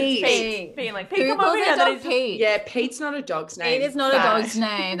 Pete. Being like, Pete, come over here. Dog Pete? Yeah, Pete's not a dog's name. Pete is not a dog's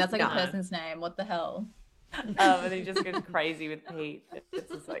name. That's like a person's name. What the hell? And he just goes crazy with Pete.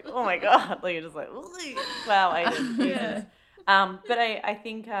 It's just like, oh my God. Like, you're just like, wow, Aiden. But I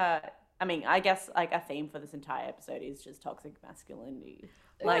think, I mean, I guess like a theme for this entire episode is just toxic masculinity.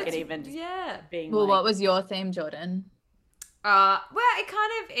 Like, and even just being well, what was your theme, Jordan? Well, it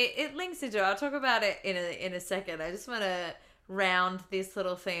kind of it links into it. I'll talk about it in a second. I just want to round this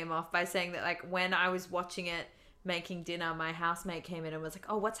little theme off by saying that like when I was watching it making dinner, my housemate came in and was like,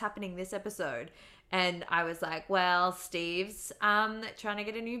 oh, what's happening this episode? And I was like, well, Steve's trying to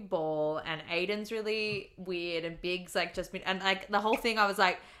get a new ball, and Aiden's really weird, and Big's like just been, and like the whole thing, I was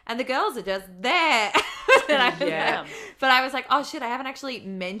like, and the girls are just there. But I was like, oh shit, I haven't actually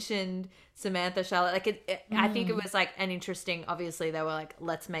mentioned Samantha, Charlotte. Like I think it was like an interesting, obviously they were like,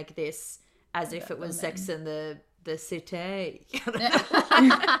 let's make this as if it was Sex and the city.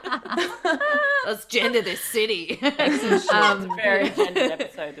 Let's gender this city. Very gendered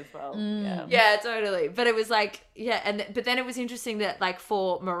episode as well. Yeah, totally. But it was like, but then it was interesting that like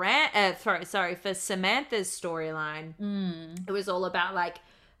for for Samantha's storyline, it was all about like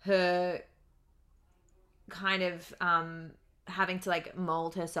her kind of having to like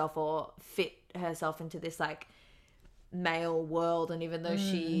mold herself or fit herself into this like male world, and even though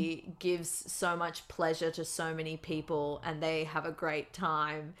she gives so much pleasure to so many people and they have a great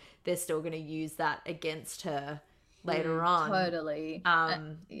time, they're still going to use that against her later on. Totally.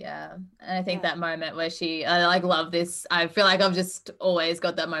 Yeah. And I think that moment where I like love this. I feel like I've just always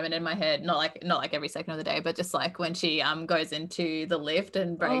got that moment in my head, not like every second of the day, but just like when she goes into the lift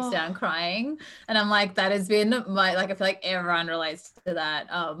and breaks down crying. And I'm like, that has been my, like, I feel like everyone relates to that.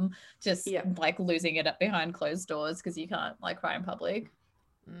 Like losing it up behind closed doors because you can't like cry in public.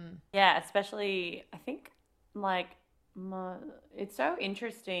 Yeah, especially I think like it's so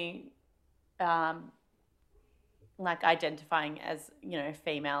interesting like identifying as, you know,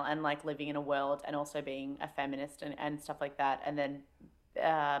 female and like living in a world and also being a feminist and stuff like that, and then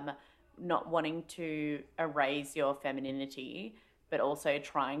not wanting to erase your femininity but also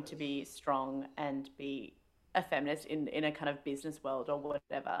trying to be strong and be a feminist in a kind of business world or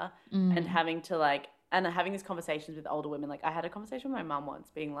whatever, and having to like, and having these conversations with older women. Like I had a conversation with my mum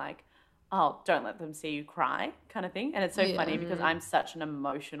once being like, oh, don't let them see you cry kind of thing. And it's so funny because I'm such an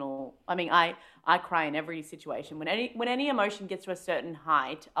emotional, I mean, I cry in every situation. When any emotion gets to a certain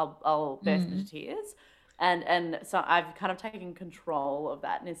height, I'll burst into tears. And so I've kind of taken control of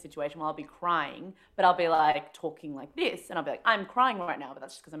that in a situation where I'll be crying, but I'll be like talking like this, and I'll be like, I'm crying right now, but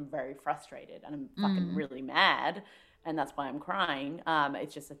that's just because I'm very frustrated and I'm fucking really mad, and that's why I'm crying.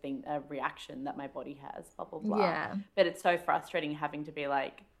 It's just a reaction that my body has, blah, blah, blah. Yeah. But it's so frustrating having to be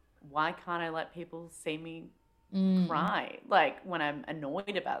like, why can't I let people see me cry? Like when I'm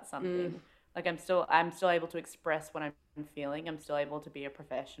annoyed about something, like I'm still able to express what I'm feeling. I'm still able to be a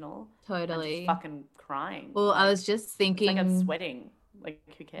professional. Totally. I'm just fucking crying. Well, like, I was just thinking, it's like I'm sweating. Like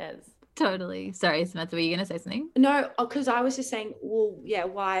who cares? Totally. Sorry, Samantha, were you going to say something? No, because I was just saying, well, yeah,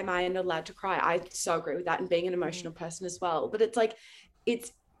 why am I not allowed to cry? I so agree with that, and being an emotional person as well. But it's like,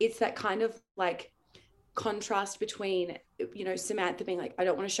 it's that kind of like contrast between, you know, Samantha being like, I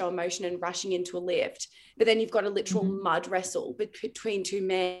don't want to show emotion and rushing into a lift, but then you've got a literal mud wrestle between two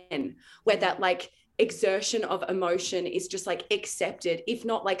men where that like exertion of emotion is just like accepted, if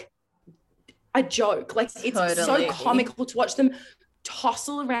not like a joke. Like it's so comical to watch them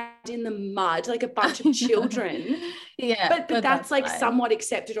tossle around in the mud like a bunch of children. But that's like somewhat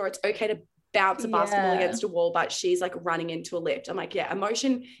accepted, or it's okay to bounce a basketball against a wall, but she's like running into a lift. I'm like, yeah,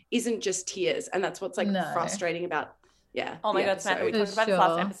 emotion isn't just tears, and that's what's like frustrating about oh my god, Samantha, we talked about this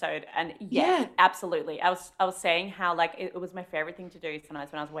last episode, and absolutely. I was saying how like it was my favorite thing to do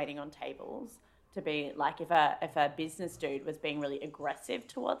sometimes when I was waiting on tables, to be like, if a business dude was being really aggressive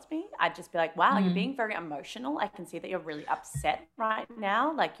towards me, I'd just be like, wow, you're being very emotional. I can see that you're really upset right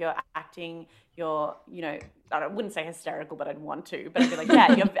now. Like you're acting, you know, I wouldn't say hysterical, but I'd want to. But I'd be like,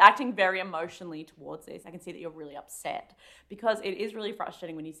 yeah, you're acting very emotionally towards this. I can see that you're really upset, because it is really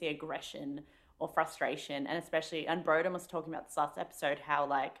frustrating when you see aggression or frustration. And especially, and Broden was talking about this last episode, how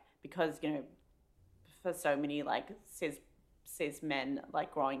like, because, you know, for so many like cis men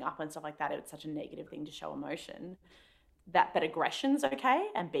like growing up and stuff like that, it's such a negative thing to show emotion, that aggression's okay,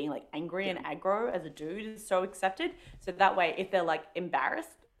 and being like angry and aggro as a dude is so accepted. So that way, if they're like embarrassed,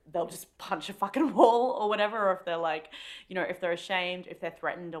 they'll just punch a fucking wall or whatever, or if they're like, you know, if they're ashamed, if they're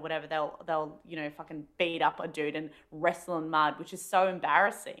threatened or whatever, they'll you know, fucking beat up a dude and wrestle in mud, which is so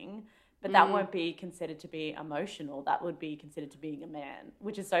embarrassing. But that won't be considered to be emotional. That would be considered to being a man,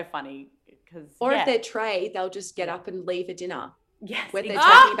 which is so funny. Or if they're Trey, they'll just get up and leave a dinner. Yes, where they're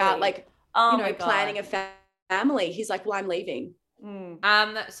talking about like, you know, planning a family. He's like, well, I'm leaving.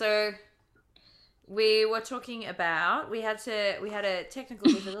 So we were talking about, we had a technical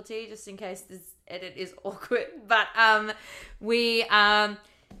difficulty, just in case this edit is awkward, but we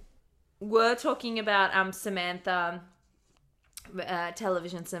were talking about Samantha,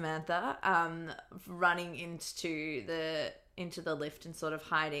 television Samantha, running into the lift and sort of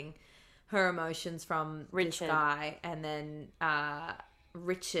hiding her emotions from Richard. This guy, and then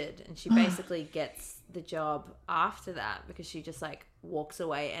Richard, and she basically gets the job after that because she just like walks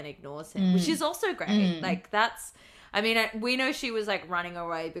away and ignores him, which is also great. Like that's, I mean, we know she was like running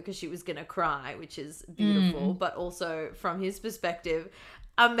away because she was gonna cry, which is beautiful, but also from his perspective,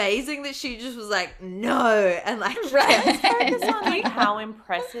 amazing that she just was like no, and like focus on like how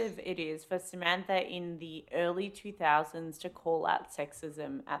impressive it is for Samantha in the early 2000s to call out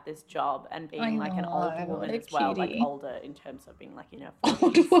sexism at this job and being like an older woman as well, like older in terms of being like in her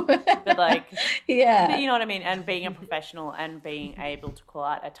 40s, but like but you know what I mean, and being a professional and being able to call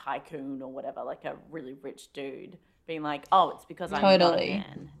out a tycoon or whatever, like a really rich dude, being like, oh, it's because I'm not a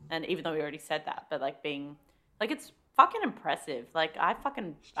man, and even though we already said that, but like being like, it's fucking impressive. Like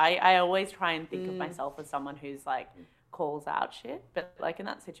I always try and think of myself as someone who's like calls out shit, but like in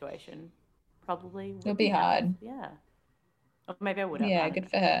that situation probably it'll be hard. Yeah, or maybe I would have. Yeah, good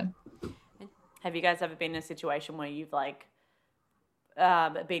for her. Have you guys ever been in a situation where you've like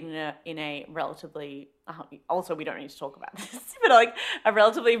been in a relatively also we don't need to talk about this, but like a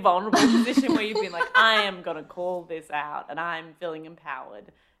relatively vulnerable position where you've been like, I am gonna call this out and I'm feeling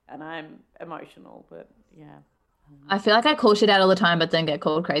empowered and I'm emotional, but yeah. I feel like I call shit out all the time, but then get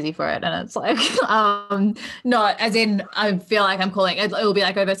called crazy for it. And it's like, not as in, I feel like I'm calling, it'll be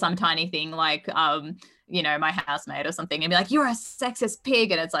like over some tiny thing, like, you know, my housemate or something, and be like, you're a sexist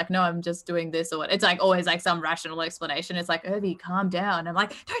pig. And it's like, no, I'm just doing this or what. It's like always like some rational explanation. It's like, Irby, calm down. I'm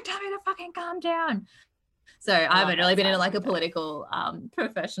like, don't tell me to fucking calm down. So I haven't really been in like a political,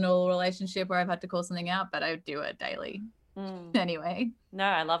 professional relationship where I've had to call something out, but I do it daily. Anyway. No,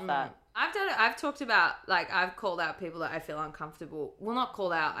 I love that. I've done it. I've talked about, like, I've called out people that I feel uncomfortable. Well, not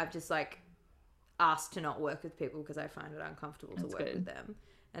called out. I've just, like, asked to not work with people because I find it uncomfortable to work with them.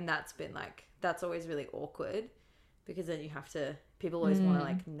 And that's been, like, that's always really awkward because then you have to, people always want to,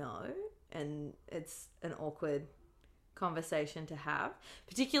 like, know. And it's an awkward conversation to have,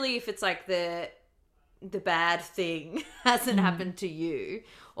 particularly if it's, like, the bad thing hasn't happened to you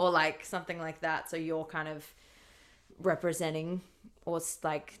or, like, something like that. So you're kind of representing or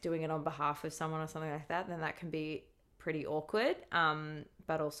like doing it on behalf of someone or something like that, then that can be pretty awkward,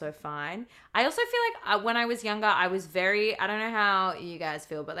 but also fine. I also feel like when I was younger, I was very, I don't know how you guys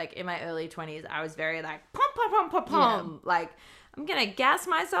feel, but like in my early 20s, I was very like, pom, pom, pom, pom, pom. Yeah. Like, I'm going to gas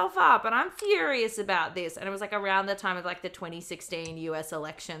myself up and I'm furious about this. And it was like around the time of like the 2016 US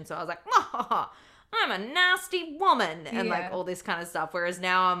election. So I was like, oh, I'm a nasty woman and like all this kind of stuff. Whereas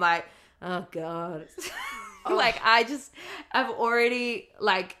now I'm like, oh God. Like I've already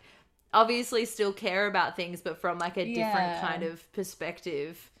like obviously still care about things, but from like a different kind of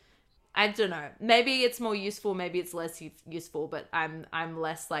perspective. I don't know. Maybe it's more useful, maybe it's less useful, but I'm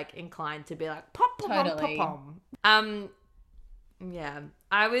less like inclined to be like pop pom pom pom pom. Yeah.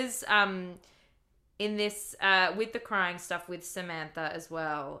 I was in this with the crying stuff with Samantha as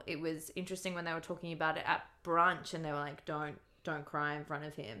well. It was interesting when they were talking about it at brunch and they were like, don't cry in front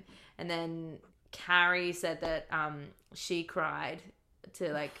of him. And then Carrie said that she cried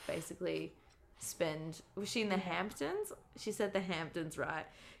to like basically spend, was she in the Hamptons? She said the Hamptons, right?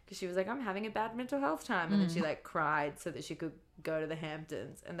 Because she was like, I'm having a bad mental health time. And then she like cried so that she could go to the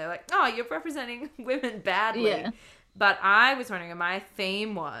Hamptons. And they're like, oh, you're representing women badly. Yeah. But I was wondering, and my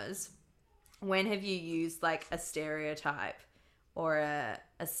theme was, when have you used like a stereotype or a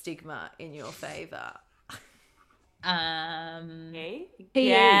stigma in your favor? PE?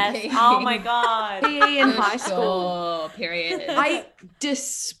 Yes. PE. Oh my God. PE in high school. Period. I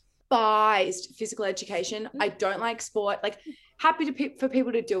despised physical education. I don't like sport. Like, happy for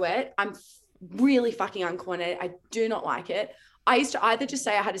people to do it. I'm really fucking uncoordinated. I do not like it. I used to either just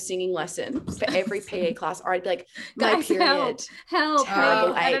say I had a singing lesson for every PE class, or I'd be like, my Guys, period. Help.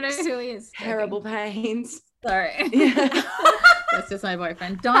 Terrible aches. I don't know who he is. Terrible pains. Sorry. That's just my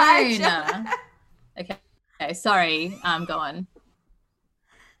boyfriend. Don't. Okay, sorry. Go on.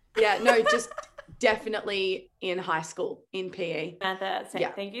 Yeah, no, just definitely in high school, in PE. Samantha,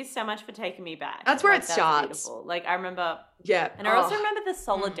 thank you so much for taking me back. That's where it starts. Beautiful. Like, I remember. Yeah. And I also remember the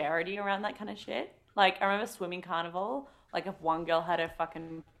solidarity around that kind of shit. Like, I remember swimming carnival. Like, if one girl had her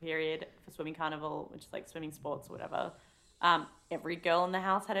fucking period for swimming carnival, which is like swimming sports or whatever, every girl in the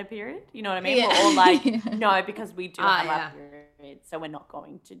house had her period. You know what I mean? Yeah. Or like, no, because we do have our period, so we're not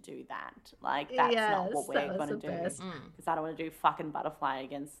going to do that. Like, that's not what we're going to do. Because I don't want to do fucking butterfly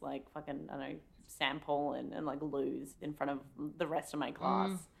against like fucking, I don't know, Sam Paul and like lose in front of the rest of my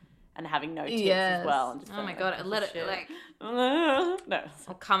class. And having no tits as well. And just oh my God, let it like no.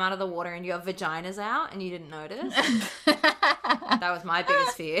 I'll come out of the water and your vagina's out and you didn't notice. That was my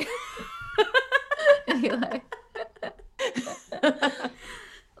biggest fear.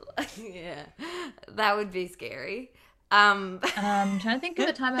 Yeah, that would be scary. I'm trying to think of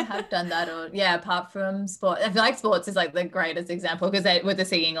the time I have done that, or apart from sport. I feel like sports is like the greatest example because with the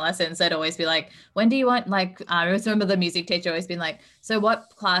singing lessons, they'd always be like, when do you want, like, I always remember the music teacher always being like, so what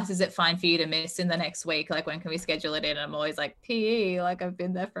class is it fine for you to miss in the next week? Like, when can we schedule it in? And I'm always like, PE, like I've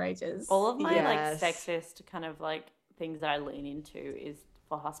been there for ages. All of my like sexist kind of like things that I lean into is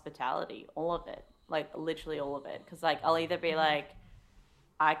for hospitality, all of it, like literally all of it. Because like I'll either be like,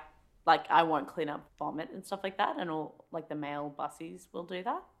 I won't clean up vomit and stuff like that, and all like the male bussies will do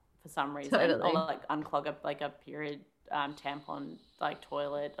that for some reason. Totally. Or like unclog a period tampon like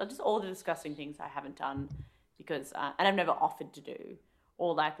toilet, or just all the disgusting things I haven't done because and I've never offered to do,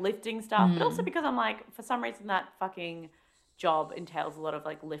 or like lifting stuff, but also because I'm like, for some reason that fucking job entails a lot of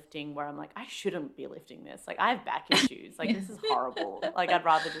like lifting where I'm like, I shouldn't be lifting this. Like I have back issues. Like this is horrible. Like I'd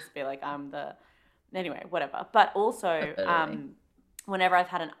rather just be like anyway, whatever. But also whenever I've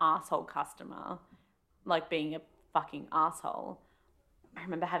had an asshole customer, like being a fucking asshole, I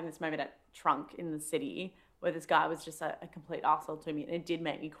remember having this moment at Trunk in the city where this guy was just a complete asshole to me, and it did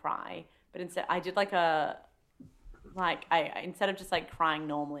make me cry. But instead, I did instead of just like crying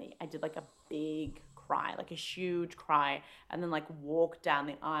normally, I did like a big cry, like a huge cry, and then like walk down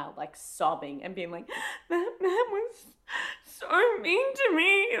the aisle like sobbing and being like, that man was so mean to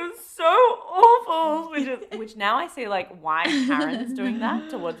me, it was so awful, which now I see like why Karen's doing that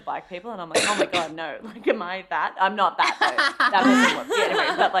towards black people, and I'm like, oh my god, no, like am I that? I'm not that though. That wasn't what, anyway,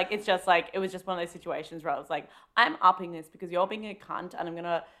 but like it's just like, it was just one of those situations where I was like, I'm upping this because you're being a cunt, and I'm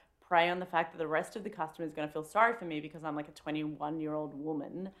gonna prey on the fact that the rest of the customer is gonna feel sorry for me because I'm like a 21-year-old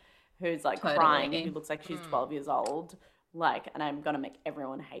woman who's like crying and who looks like she's 12 years old, like, and I'm gonna make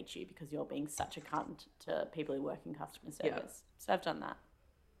everyone hate you because you're being such a cunt to people who work in customer service. Yep. So I've done that.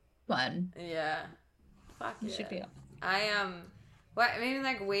 Fun. Yeah. Fuck yeah. Should be. Well, I mean,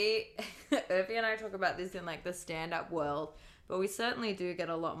 like Irvi and I talk about this in like the stand-up world, but we certainly do get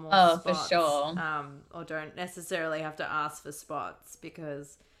a lot more spots. For sure. Or don't necessarily have to ask for spots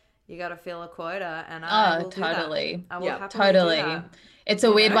because you got to fill a quota, and I will totally. do that. I will happily do that. It's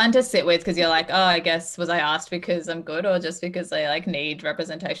a weird one to sit with because you're like, oh, I guess, was I asked because I'm good or just because they like need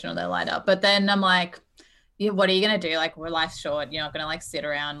representation on their lineup? But then I'm like, yeah, what are you going to do? Like, we're life's short. You're not going to like sit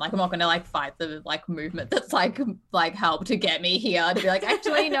around. Like, I'm not going to like fight the like movement that's like helped to get me here to be like,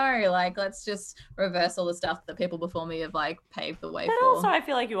 actually, no, like, let's just reverse all the stuff that people before me have like paved the way for. But also I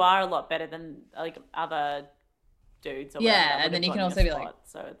feel like you are a lot better than like other dudes. Or and then you can also be like,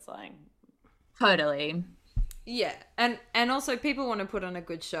 so it's like. Totally. Yeah, and also people want to put on a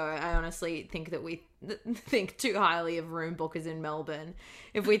good show. I honestly think that we think too highly of room bookers in Melbourne.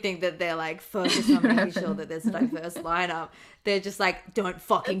 If we think that they're like focused on making sure that there's a diverse lineup, they're just like, don't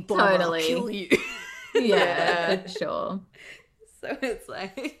fucking bother, I'll kill you. Yeah, for sure. So it's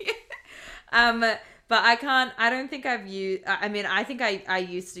like, but I don't think I've used, I mean, I think I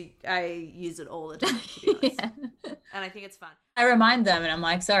use it all the time, to be honest. Yeah. And I think it's fun. I remind them and I'm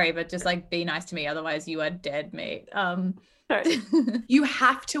like, sorry, but just like be nice to me. Otherwise you are dead, mate. You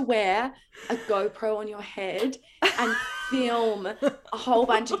have to wear a GoPro on your head and film a whole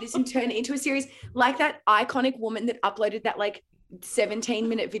bunch of this and turn it into a series like that iconic woman that uploaded that like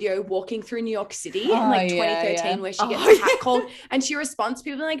 17-minute video walking through New York City in like 2013 where she gets catcalled and she responds to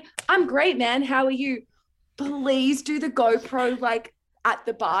people like, I'm great, man. How are you? Please do the GoPro like at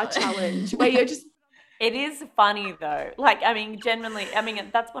the bar challenge where you're just. It is funny though. Like, I mean, genuinely, I mean,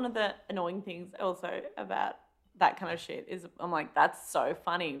 that's one of the annoying things also about that kind of shit is I'm like, that's so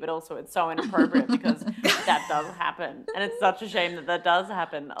funny, but also it's so inappropriate because that does happen. And it's such a shame that does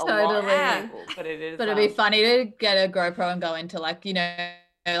happen a lot of people, but it is. But it'd be funny to get a GoPro and go into like, you know,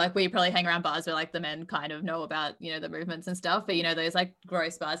 like we probably hang around bars where like the men kind of know about, you know, the movements and stuff, but you know, those like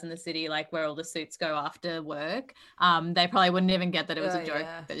gross bars in the city, like where all the suits go after work, they probably wouldn't even get that it was a joke.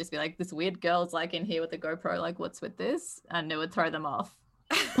 They'd just be like, this weird girl's like in here with a GoPro, like what's with this? And it would throw them off.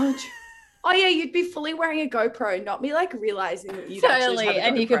 Oh yeah, you'd be fully wearing a GoPro, not be like realizing that you totally,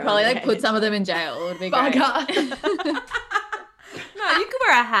 and you could probably like put some of them in jail. It would be great. No, you could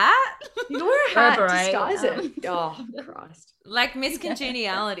wear a hat. You can wear a hat, disguise it. Oh Christ! Like Miss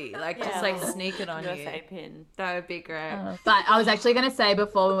Congeniality, like just like sneak it on USA you. Pin. That would be great. But I was actually going to say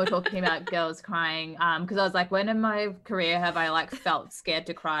before when we were talking about girls crying, because I was like, when in my career have I like felt scared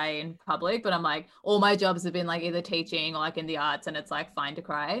to cry in public? But I'm like, all my jobs have been like either teaching or like in the arts, and it's like fine to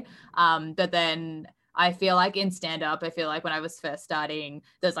cry. But then I feel like in stand-up, I feel like when I was first starting,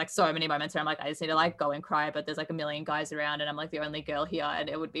 there's like so many moments where I'm like, I just need to like go and cry, but there's like a million guys around and I'm like the only girl here, and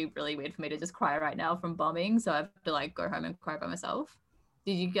it would be really weird for me to just cry right now from bombing, so I have to like go home and cry by myself.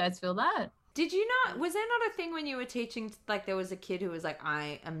 Did you guys feel that? Did you not? Was there not a thing when you were teaching? Like there was a kid who was like,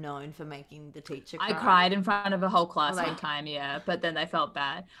 "I am known for making the teacher cry." I cried in front of a whole class one time, but then they felt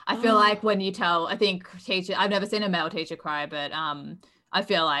bad. I feel like when you tell, I think teacher, I've never seen a male teacher cry, but I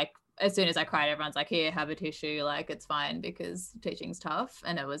feel like as soon as I cried, everyone's like, "Here, have a tissue." Like it's fine because teaching's tough,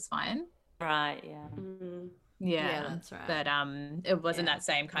 and it was fine. Right. Yeah. Mm. Yeah, that's right. But it wasn't that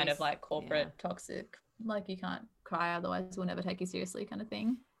same kind of like corporate toxic, like you can't cry otherwise we'll never take you seriously kind of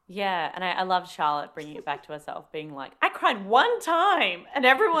thing. Yeah, and I love Charlotte bringing it back to herself, being like, I cried one time, and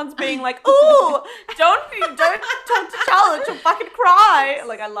everyone's being like, ooh, don't talk to Charlotte, she'll fucking cry.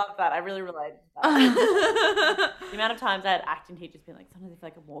 Like, I love that. I really relate to that. The amount of times I had acting teachers being like, sometimes I feel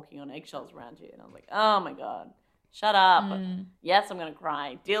like I'm walking on eggshells around you, and I was like, oh my God, shut up. Yes, I'm going to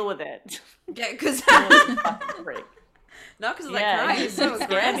cry. Deal with it. Yeah, because fucking freak. Not because I cry, you're so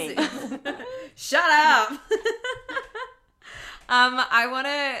aggressive. Shut up. I want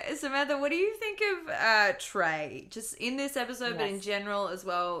to, Samantha, what do you think of Trey? Just in this episode, but in general as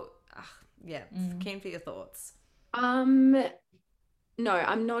well. Keen for your thoughts. No,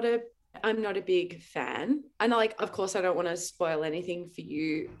 I'm not a big fan. And of course, I don't want to spoil anything for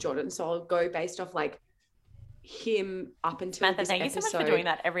you, Jordan. So I'll go based off like him up until Samantha, this thank episode. you so much for doing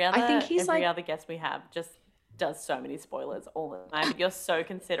that. I think he's every other guest we have just does so many spoilers all the time. You're so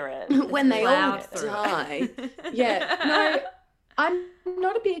considerate. When they all die. Yeah. No. I'm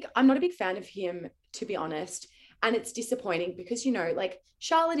not a big fan of him, to be honest. And it's disappointing because, like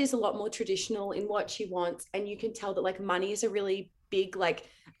Charlotte is a lot more traditional in what she wants. And you can tell that like money is a really big, like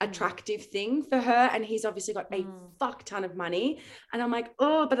attractive thing for her. And he's obviously got a fuck ton of money. And I'm like,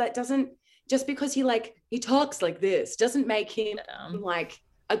 oh, but that doesn't, just because he talks like this doesn't make him like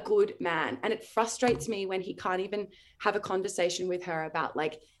a good man. And it frustrates me when he can't even have a conversation with her about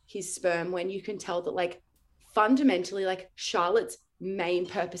like his sperm, when you can tell that like fundamentally like Charlotte's main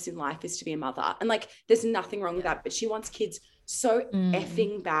purpose in life is to be a mother, and like there's nothing wrong with that, but she wants kids so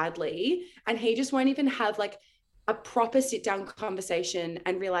effing badly, and he just won't even have like a proper sit down conversation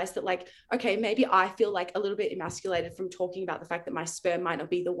and realize that like, okay, maybe I feel like a little bit emasculated from talking about the fact that my sperm might not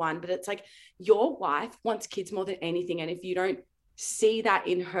be the one, but it's like your wife wants kids more than anything, and if you don't see that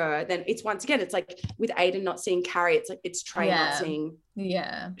in her, then it's once again, it's like with Aiden not seeing Carrie, it's like it's Trey not seeing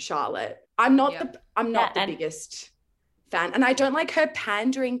Charlotte. I'm not the biggest fan, and I don't like her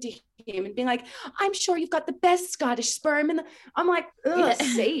pandering to him and being like, I'm sure you've got the best Scottish sperm, and I'm like, ugh,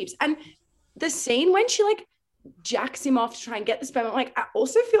 Sieves. And the scene when she like jacks him off to try and get the sperm, I'm like, I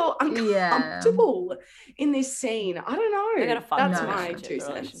also feel uncomfortable in this scene. I don't know. That's my 2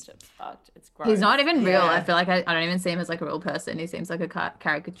 cents. It's gross. He's not even real. I feel like I don't even see him as like a real person. He seems like a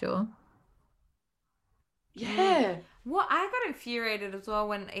caricature. Yeah. Well, I got infuriated as well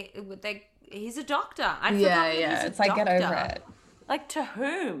when he's a doctor. It's like, get over it. Like, to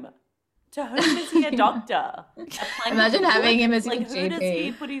whom? To whom is he a doctor? Imagine having him as like, your GP. Who does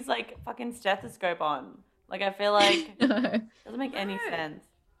he put his like fucking stethoscope on? Like, I feel like it doesn't make any sense.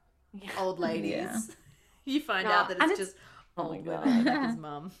 Old ladies. You find out that it's just old women like his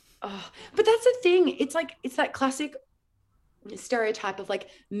mum. Oh, but that's the thing. It's like, it's that classic stereotype of like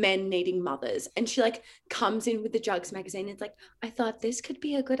men needing mothers, and she like comes in with the Jugs magazine. It's like, I thought this could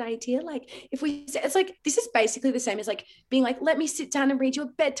be a good idea. Like if we, it's like, this is basically the same as like being like, let me sit down and read you a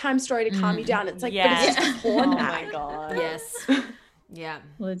bedtime story to calm you down. It's like, but it's just porn. Oh my God. Yes. Yeah.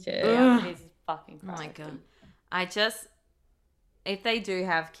 Legit. Yeah. He's fucking crazy. Oh my God. If they do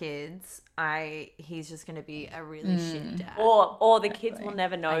have kids, he's just going to be a really shit dad. Or the kids will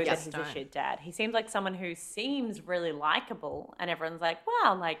never know that he's a shit dad. He seems like someone who seems really likable, and everyone's like,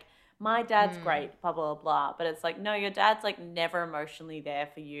 wow, like my dad's great, blah, blah, blah. But it's like, no, your dad's like never emotionally there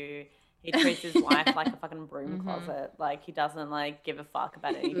for you. He treats his life like a fucking broom closet. Like he doesn't like give a fuck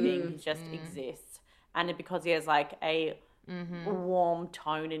about anything. He just exists. And because he has like a warm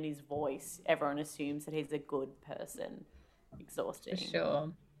tone in his voice, everyone assumes that he's a good person. Exhausting. For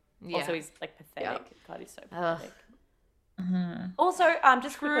sure. Yeah. Also, he's like pathetic. Yeah. God, he's so pathetic. Also,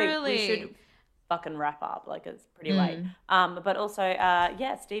 just quickly, we should fucking wrap up. Like, it's pretty late. But also,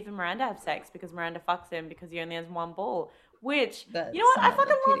 Steve and Miranda have sex because Miranda fucks him because he only has one ball. Which, you know what? I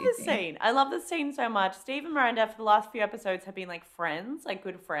fucking love this scene. I love this scene so much. Steve and Miranda, for the last few episodes, have been like friends, like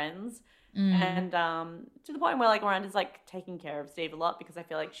good friends. And to the point where like Miranda's like taking care of Steve a lot because I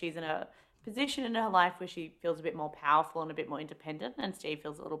feel like she's in a position in her life where she feels a bit more powerful and a bit more independent, and Steve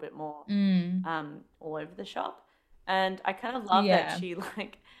feels a little bit more all over the shop. And I kind of love that she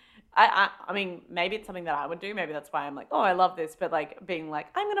like I mean, maybe it's something that I would do, maybe that's why I'm like, oh, I love this, but like being like,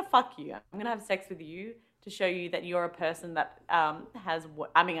 I'm gonna fuck you, I'm gonna have sex with you to show you that you're a person that has what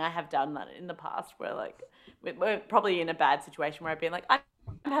I mean, I have done that in the past where like we're probably in a bad situation where I've been like, I'm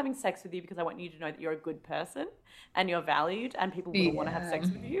having sex with you because I want you to know that you're a good person and you're valued and people will want to have sex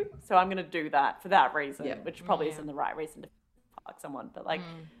with you. So I'm going to do that for that reason, which probably isn't the right reason to fuck someone. But like,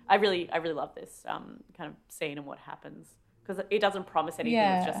 I really love this kind of scene and what happens, because it doesn't promise anything.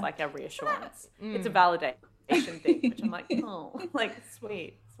 It's just like a reassurance. It's a validation thing, which I'm like, oh, like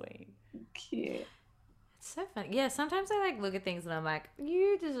sweet. Cute. It's so funny. Yeah, sometimes I like look at things and I'm like,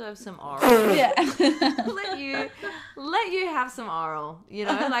 you deserve some oral. Yeah. let you have some oral, you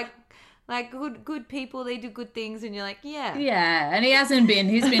know, like good people, they do good things, and you're like, yeah. And he's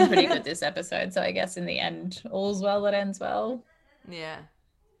been pretty good this episode, so I guess in the end all's well that ends well. Yeah.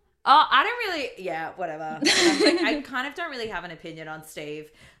 Oh, I don't really, whatever. Like, I kind of don't really have an opinion on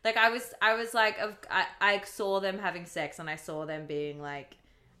Steve. Like, I was like, I saw them having sex, and I saw them being like,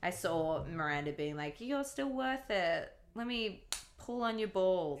 I saw Miranda being like, you're still worth it. Let me pull on your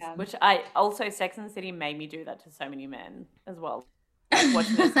balls. Yeah. Which I also, Sex and the City made me do that to so many men as well. Like,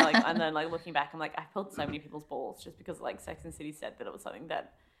 watching this, like, and then like looking back, I'm like, I pulled so many people's balls just because like Sex and the City said that it was something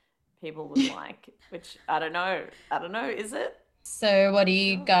that people would like, which I don't know, is it? So what do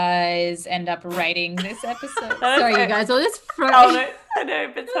you guys end up rating this episode? Sorry, you guys all just froze. Oh, no, I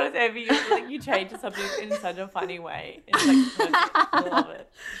know, but so is Evie. You change the subject in such a funny way. It's like, I love it.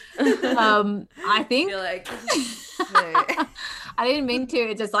 I think You're like, I didn't mean to.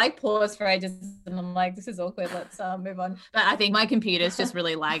 It just like paused for ages, and I'm like, this is awkward. Let's move on. But I think my computer's just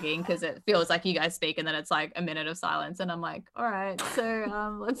really lagging because it feels like you guys speak and then it's like a minute of silence, and I'm like, all right,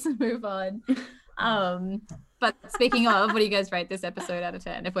 so let's move on. But speaking of, what do you guys rate this episode out of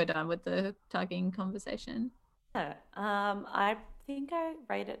 10 if we're done with the tugging conversation? Yeah, I think I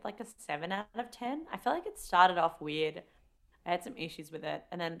rate it like a 7 out of 10. I feel like it started off weird. I had some issues with it,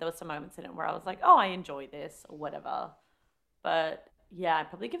 and then there were some moments in it where I was like, oh, I enjoy this or whatever. But yeah, I'd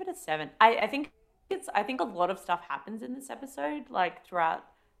probably give it a 7. I think a lot of stuff happens in this episode, like throughout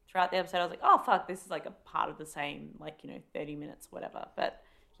the episode. I was like, oh fuck, this is like a part of the same, like, 30 minutes, whatever. But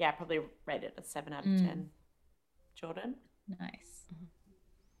yeah, I probably rate it a 7 out of 10. Jordan? Nice.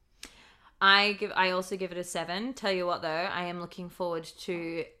 I also give it a 7. Tell you what though, I am looking forward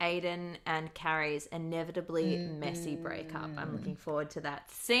to Aiden and Carrie's inevitably messy breakup. I'm looking forward to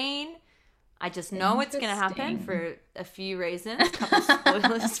that scene. I just know it's going to happen for a few reasons. A couple of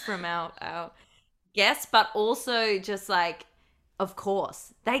spoilers from our guests, but also just like, of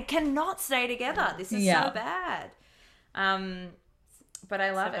course, they cannot stay together. This is so bad. But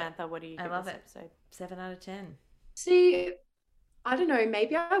I love Samantha, what do you give this episode? 7 out of 10. See, I don't know,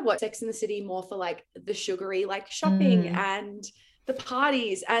 maybe I watch Sex and the City more for like the sugary, like shopping and the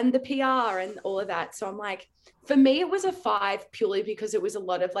parties and the PR and all of that. So I'm like, for me, it was a 5 purely because it was a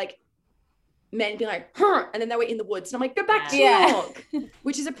lot of like men being like, and then they were in the woods. And I'm like, go back to New York,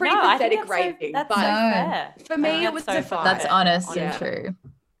 which is a pretty pathetic rating. That's so fair. For me, it was a 5. That's honest and true.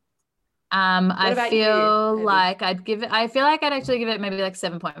 I feel like I'd actually give it maybe like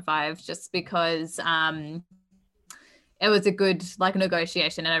 7.5 just because it was a good like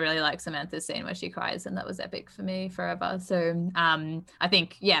negotiation, and I really like Samantha's scene where she cries, and that was epic for me forever. So I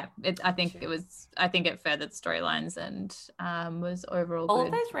think it furthered storylines and was overall all good.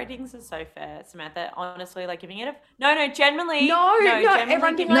 of those ratings are so fair, Samantha. Honestly, like giving it a generally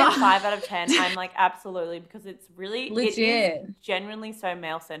everyone giving it a 5 out of 10. I'm like, absolutely, because it's really legit. It is genuinely so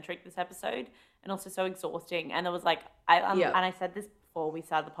male centric this episode, and also so exhausting. And there was like and I said this before we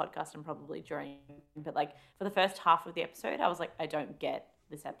started the podcast and probably during, but like for the first half of the episode, I was like, I don't get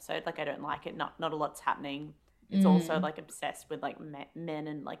this episode. Like, I don't like it. Not a lot's happening. It's also like obsessed with like men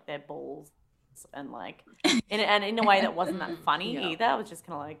and like their balls and like in a way that wasn't that funny either. I was just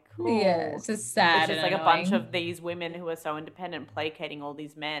kind of like, cool. Yeah, it's just sad. It's just and like annoying. a bunch of these women who are so independent placating all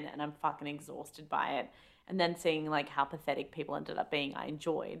these men, and I'm fucking exhausted by it. And then seeing like how pathetic people ended up being, I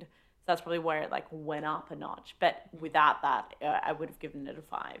enjoyed. So that's probably where it like went up a notch. But without that, I would have given it a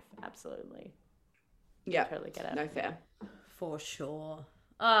 5. Absolutely. Yeah, totally get it. No fair. For sure.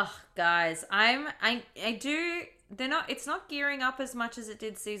 Oh, guys, it's not gearing up as much as it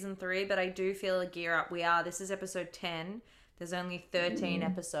did season 3, but I do feel a gear up. This is episode 10. There's only 13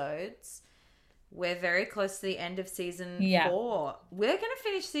 episodes. We're very close to the end of season 4. We're going to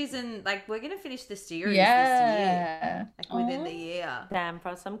finish the series this year. Like within the year. Damn,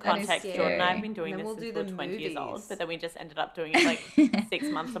 for some context, Jordan and I have been doing this since we were 20 years old, but then we just ended up doing it like 6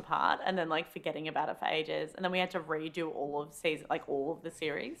 months apart and then like forgetting about it for ages. And then we had to redo all of the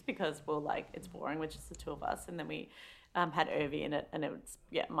series because we're like, it's boring with just the two of us. And then we had Irvi in it, and it was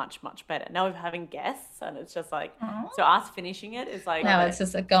much, much better. Now we're having guests, and it's just like, so us finishing it is like, now it's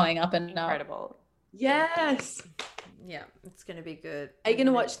just like going up and incredible. Yes. Yeah, it's gonna be good. Are you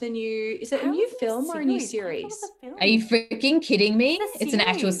gonna watch the new? Is it a new film or a new series? Are you freaking kidding me? It's an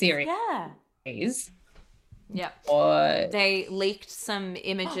actual series. Yeah. Yep. What? They leaked some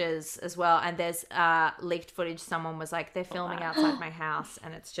images as well, and there's leaked footage. Someone was like, they're filming outside my house,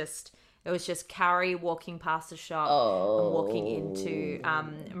 and it was just Carrie walking past the shop and walking into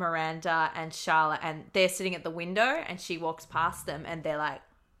Miranda and Charlotte, and they're sitting at the window, and she walks past them, and they're like,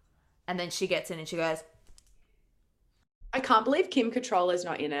 and then she gets in and she goes, I can't believe Kim Cattrall's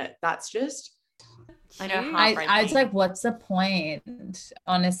not in it. That's just, I know. I was like, what's the point?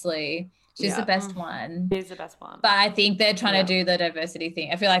 Honestly, she's the best one. She's the best one. But I think they're trying to do the diversity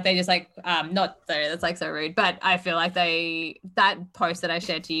thing. I feel like they just like, not sorry, that's like so rude, but I feel like that post that I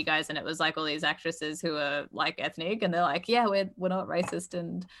shared to you guys, and it was like all these actresses who are like ethnic, and they're like, yeah, we're not racist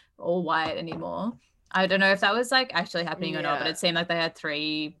and all white anymore. I don't know if that was like actually happening or not, but it seemed like they had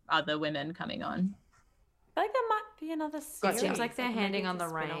 3 other women coming on. I think there might be another series. It seems like they're handing on the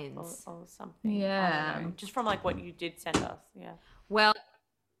reins or something. Yeah. Just from like what you did send us. Yeah. Well,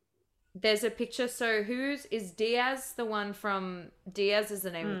 there's a picture. So is Diaz the one from Diaz is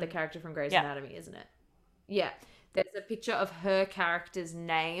the name of the character from Grey's Anatomy, isn't it? Yeah. There's a picture of her character's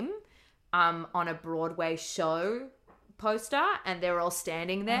name on a Broadway show poster, and they're all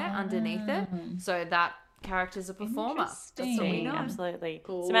standing there underneath it. So that character's a performer. That's what we know. Absolutely.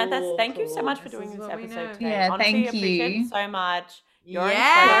 Cool. Samantha, thank you so much for doing this episode today. Yeah, honestly, thank appreciate you it so much. You're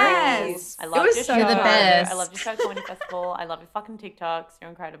yes. incredible. I love your show. You're the best. I love your show Comedy Festival. I love your fucking TikToks. You're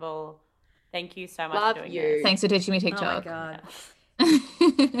incredible. Thank you so much love for doing you. this. Thanks for teaching me TikTok. Oh my God.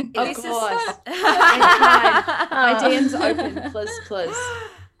 Of course. My DM's open. Please.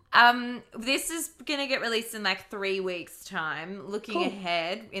 This is gonna get released in like 3 weeks' time. Looking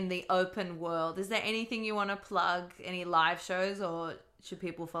ahead in the open world, is there anything you want to plug? Any live shows, or should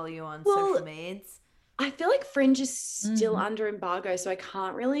people follow you on social medias? I feel like Fringe is still under embargo, so I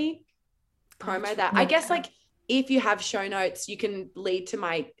can't really promo that. I guess like if you have show notes, you can lead to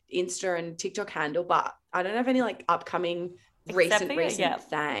my Insta and TikTok handle, but I don't have any like upcoming recent things. Yeah,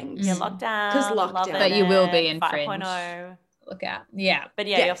 lockdown. Because lockdown. But you will be in 5.0. Fringe. Look out. Yeah. But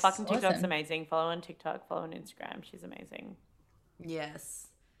yeah, your fucking TikTok's awesome. amazing. Follow on TikTok, follow on Instagram. She's amazing. Yes.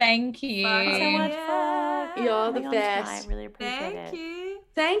 Thank you. Thank you so much for You're the coming on best. tonight. Really appreciate it.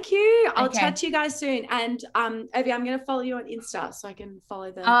 Thank you. I'll chat to you guys soon. And Evie, I'm gonna follow you on Insta so I can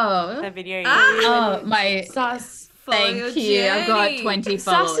follow the video. My sus. Thank you. I've got 20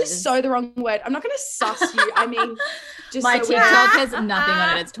 followers. Sus is so the wrong word. I'm not gonna sus you. I mean, just my so TikTok has nothing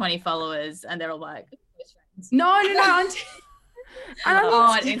on it. It's 20 followers, and they're all like, no.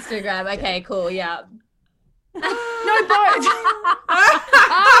 On Instagram. Okay, cool. Yeah. No, both.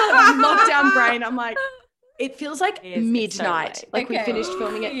 Lockdown brain. I'm like, it feels like midnight. So like we finished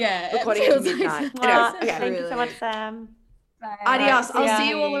filming it. Yeah. Recording it at midnight. Okay. Thank you so much, Sam. Bye. Adios. I'll see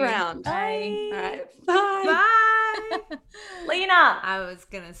you all around. Bye. All right. Bye. Bye. Lena. I was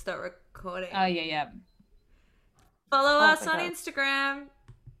gonna start recording. Oh yeah. Follow us my on God. Instagram.